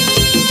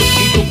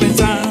 Y tú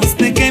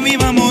pensaste que me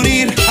iba a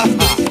morir,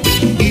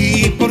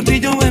 y por ti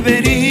yo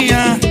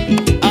bebería.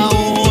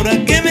 Ahora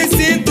que me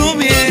siento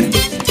bien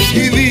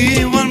y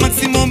vivo al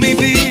máximo mi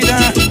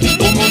vida.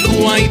 Como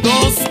tú hay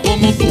 2,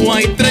 como tú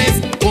hay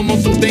 3, como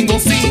tú tengo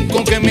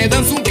 5 que me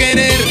dan su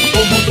querer.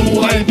 Como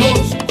tú hay 2,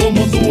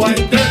 como tú hay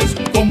 3,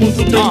 como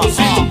tú tengo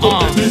 5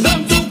 que me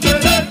dan su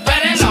querer.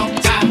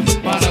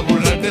 Para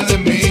burlarte de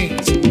mí,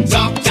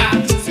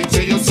 sin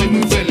que yo soy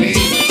muy feliz.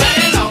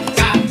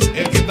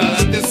 El que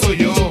talante soy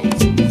yo,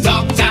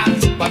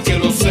 pa' que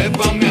lo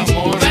sepa mi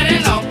amor.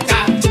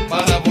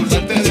 Para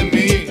burlarte de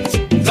mí,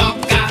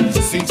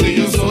 sin que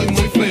yo soy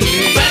muy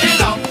feliz.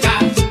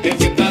 El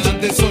que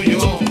talante soy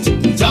yo,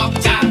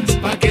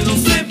 pa' que lo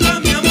sepa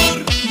mi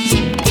amor.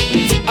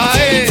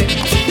 Ae,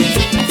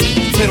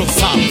 pero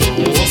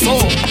sabroso.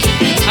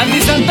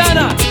 Andy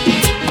Santana,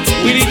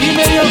 Willy G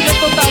me dijo que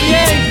esto está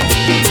bien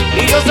y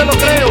yo se lo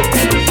creo.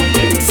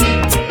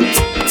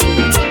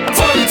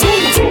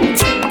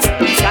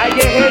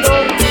 Callejero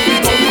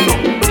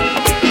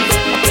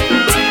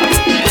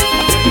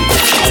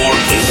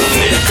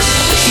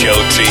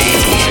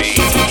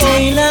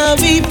Hoy la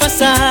vi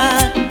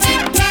pasar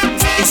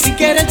y sin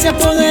querer se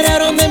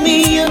apoderaron de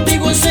mí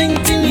antiguos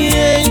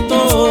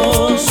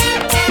sentimientos.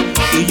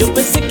 Y yo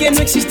pensé que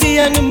no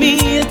existían en mí,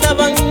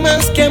 estaban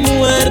más que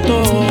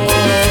muertos.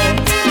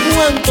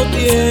 ¿Cuánto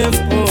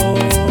tiempo?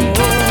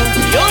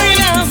 Y hoy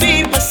la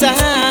vi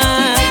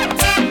pasar,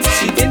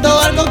 sintiendo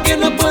algo que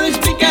no puedo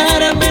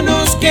explicar a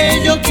menos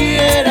que yo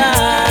quiera.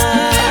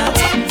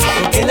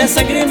 Porque la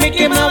sangre me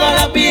quemaba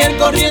la piel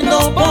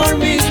corriendo por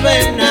mis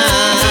venas.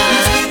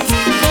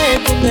 Me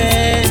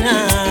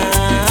condena.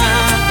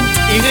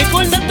 Y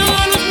recuerda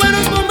todos los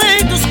buenos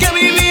momentos que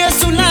viví a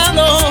su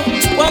lado,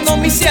 cuando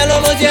mi cielo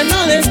lo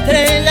llenó de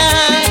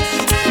estrellas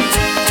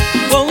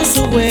con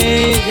sus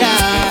huellas.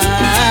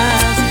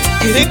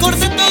 Y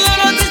recordé todo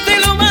lo triste y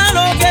lo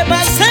malo que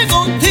pasé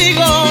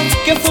contigo,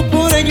 que fue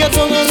por ella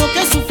todo lo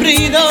que he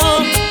sufrido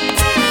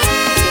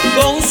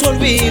con su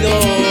olvido.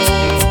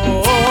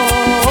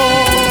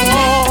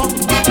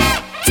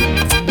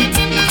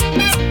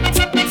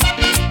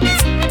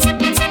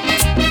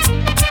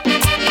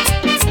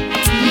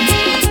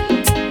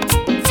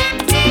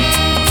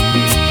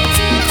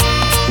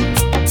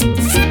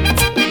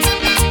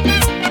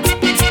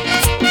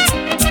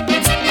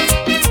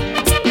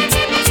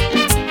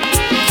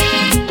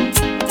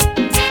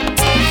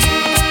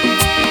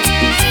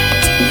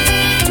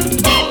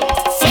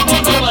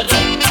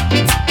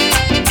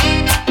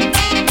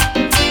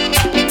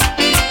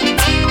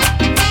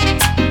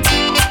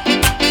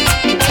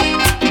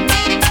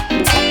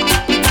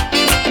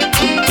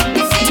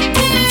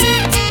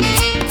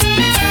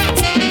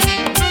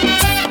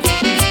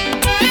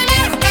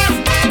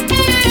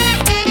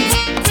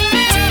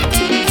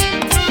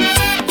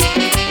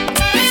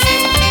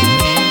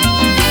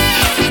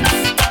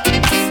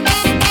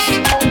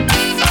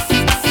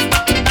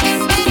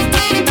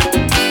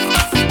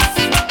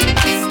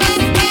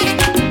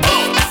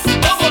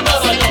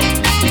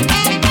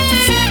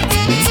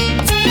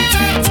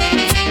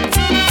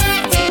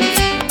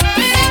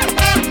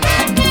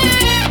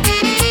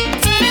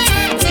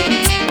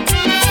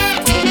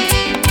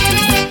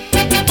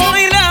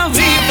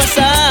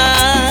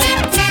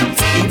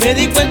 Me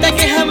di cuenta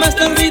que jamás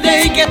te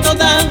olvidé y que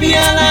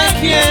todavía la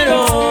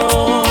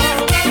quiero.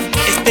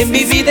 Está en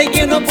mi vida y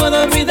que no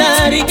puedo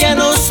olvidar y que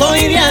no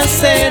soy de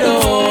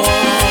acero.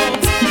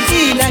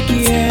 Y la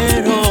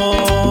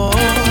quiero.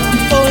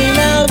 Hoy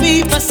la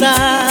vi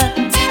pasar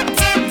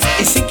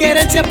y sin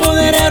querer se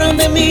apoderaron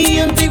de mí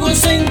antiguos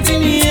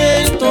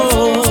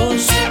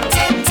sentimientos.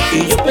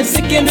 Y yo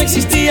pensé que no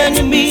existían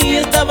en mí,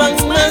 estaban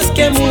más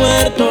que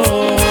muertos.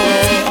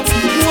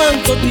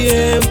 ¿Cuánto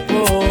tiempo?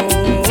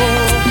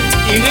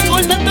 Y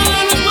recuerda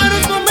todos los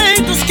buenos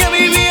momentos que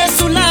viví a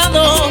su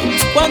lado,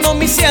 cuando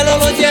mi cielo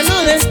lo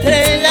llenó de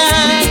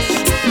estrellas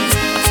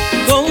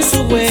con sus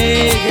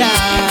huellas.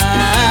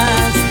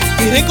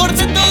 Y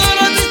recordé todo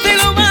lo triste y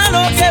lo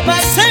malo que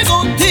pasé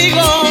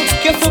contigo,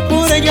 que fue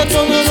por ella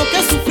todo lo que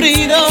he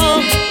sufrido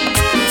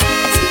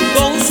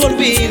con su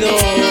olvido.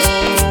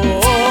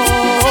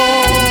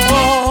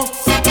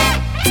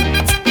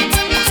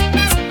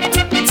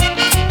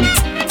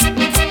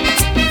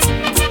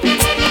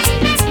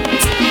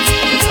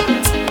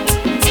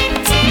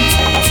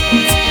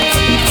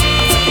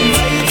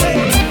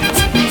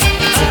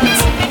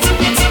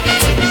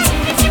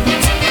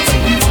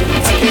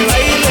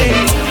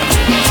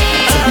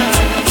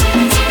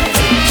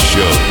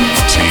 Show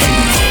T.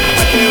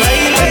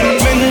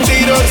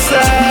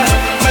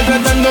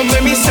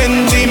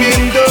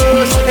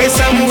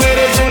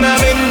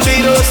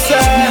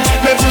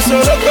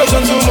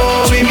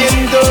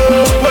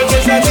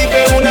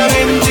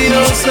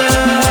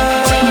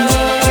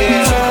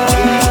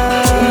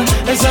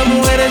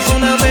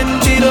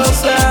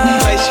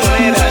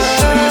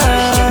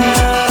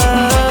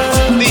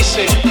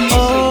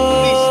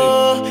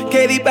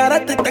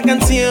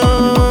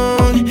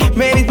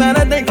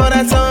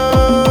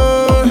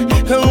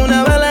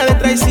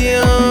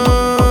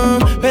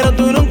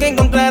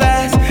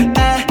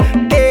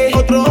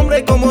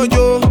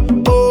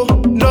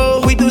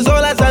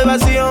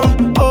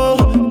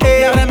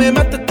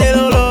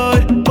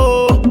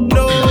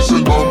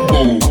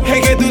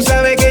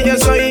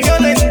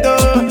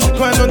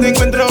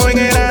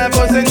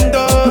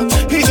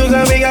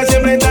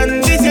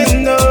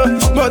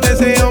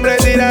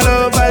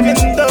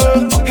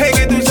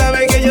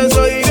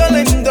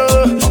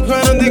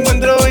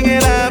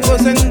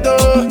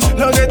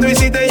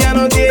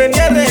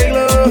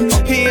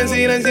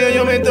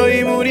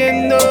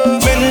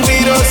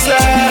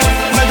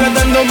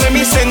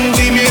 mis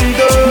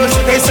sentimientos.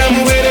 Esa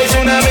mujer es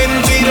una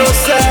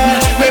mentirosa,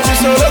 me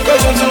puso loco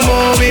con su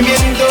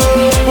movimiento.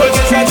 Porque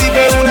esa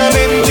tipa es una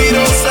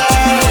mentirosa,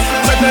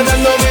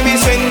 maltratándome mis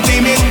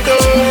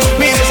sentimientos.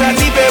 Mira, esa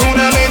tipa es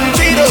una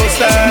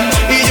mentirosa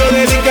y yo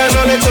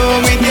dedicándole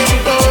todo mi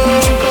tiempo.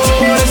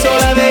 Por eso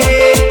la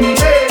dejé,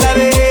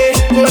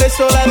 por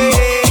eso la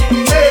dejé,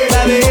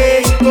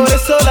 por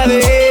eso la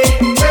dejé,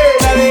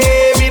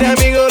 mira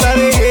amigo la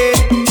dejé.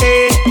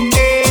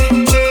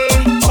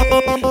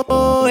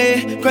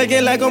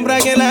 Cualquier la compra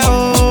que la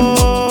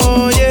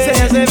oye, se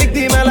hace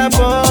víctima la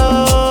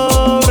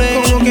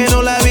pobre, como que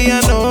no la vi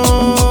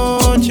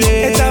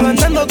anoche. Estaba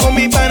andando con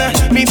mi pana,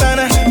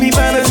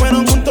 se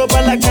fueron juntos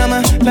para la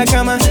cama,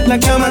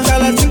 hasta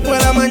las 5 de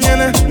la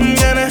mañana.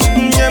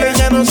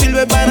 Ya no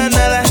sirve para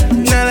nada.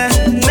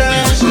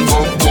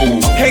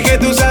 Es que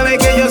tú sabes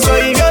que yo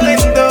soy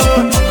violento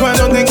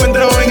cuando te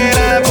encuentro en el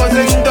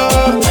aposento.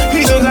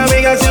 Y tus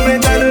amigas siempre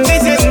están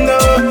diciendo,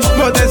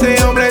 bote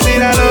ese hombre,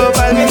 tíralo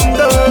pa'l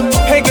viento.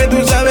 Es que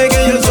tú sabes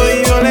que yo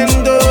soy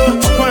violento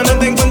cuando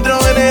te encuentro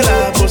en el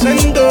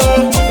aposento.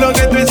 Lo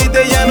que tú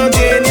hiciste ya no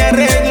tiene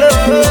arreglo.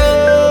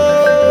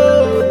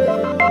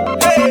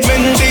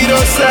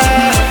 Mentirosa,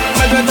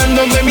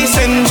 maltratándome mis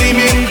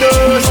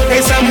sentimientos.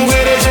 Esa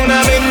mujer es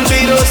una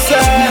mentirosa,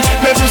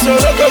 me puso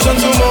loco con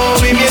su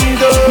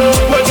movimiento.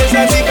 Porque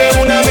esa tipa es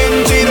una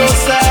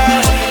mentirosa,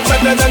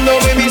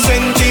 maltratándome mis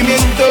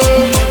sentimientos.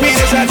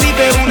 Mira, esa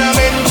tipa es una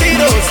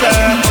mentirosa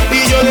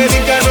y yo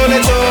dedicándole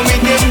todo mi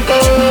tiempo.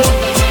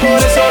 Por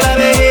eso la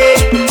dejé,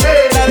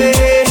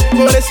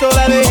 por eso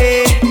la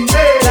dejé,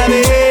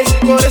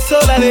 por eso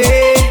la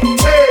dejé,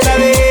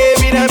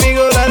 mira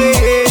amigo la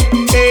dejé,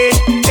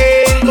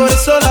 por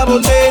eso la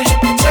boté,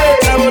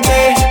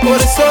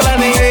 por eso la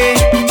dejé,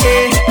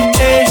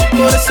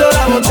 por eso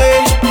la boté,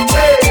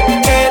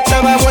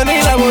 estaba buena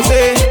y la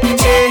boté,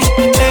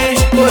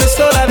 por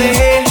eso la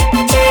dejé,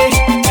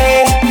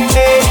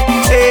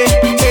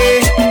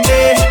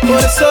 por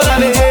eso la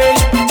dejé,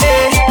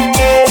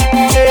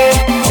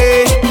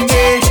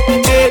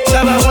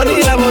 estaba buena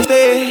y la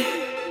boté.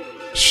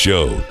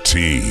 Show T.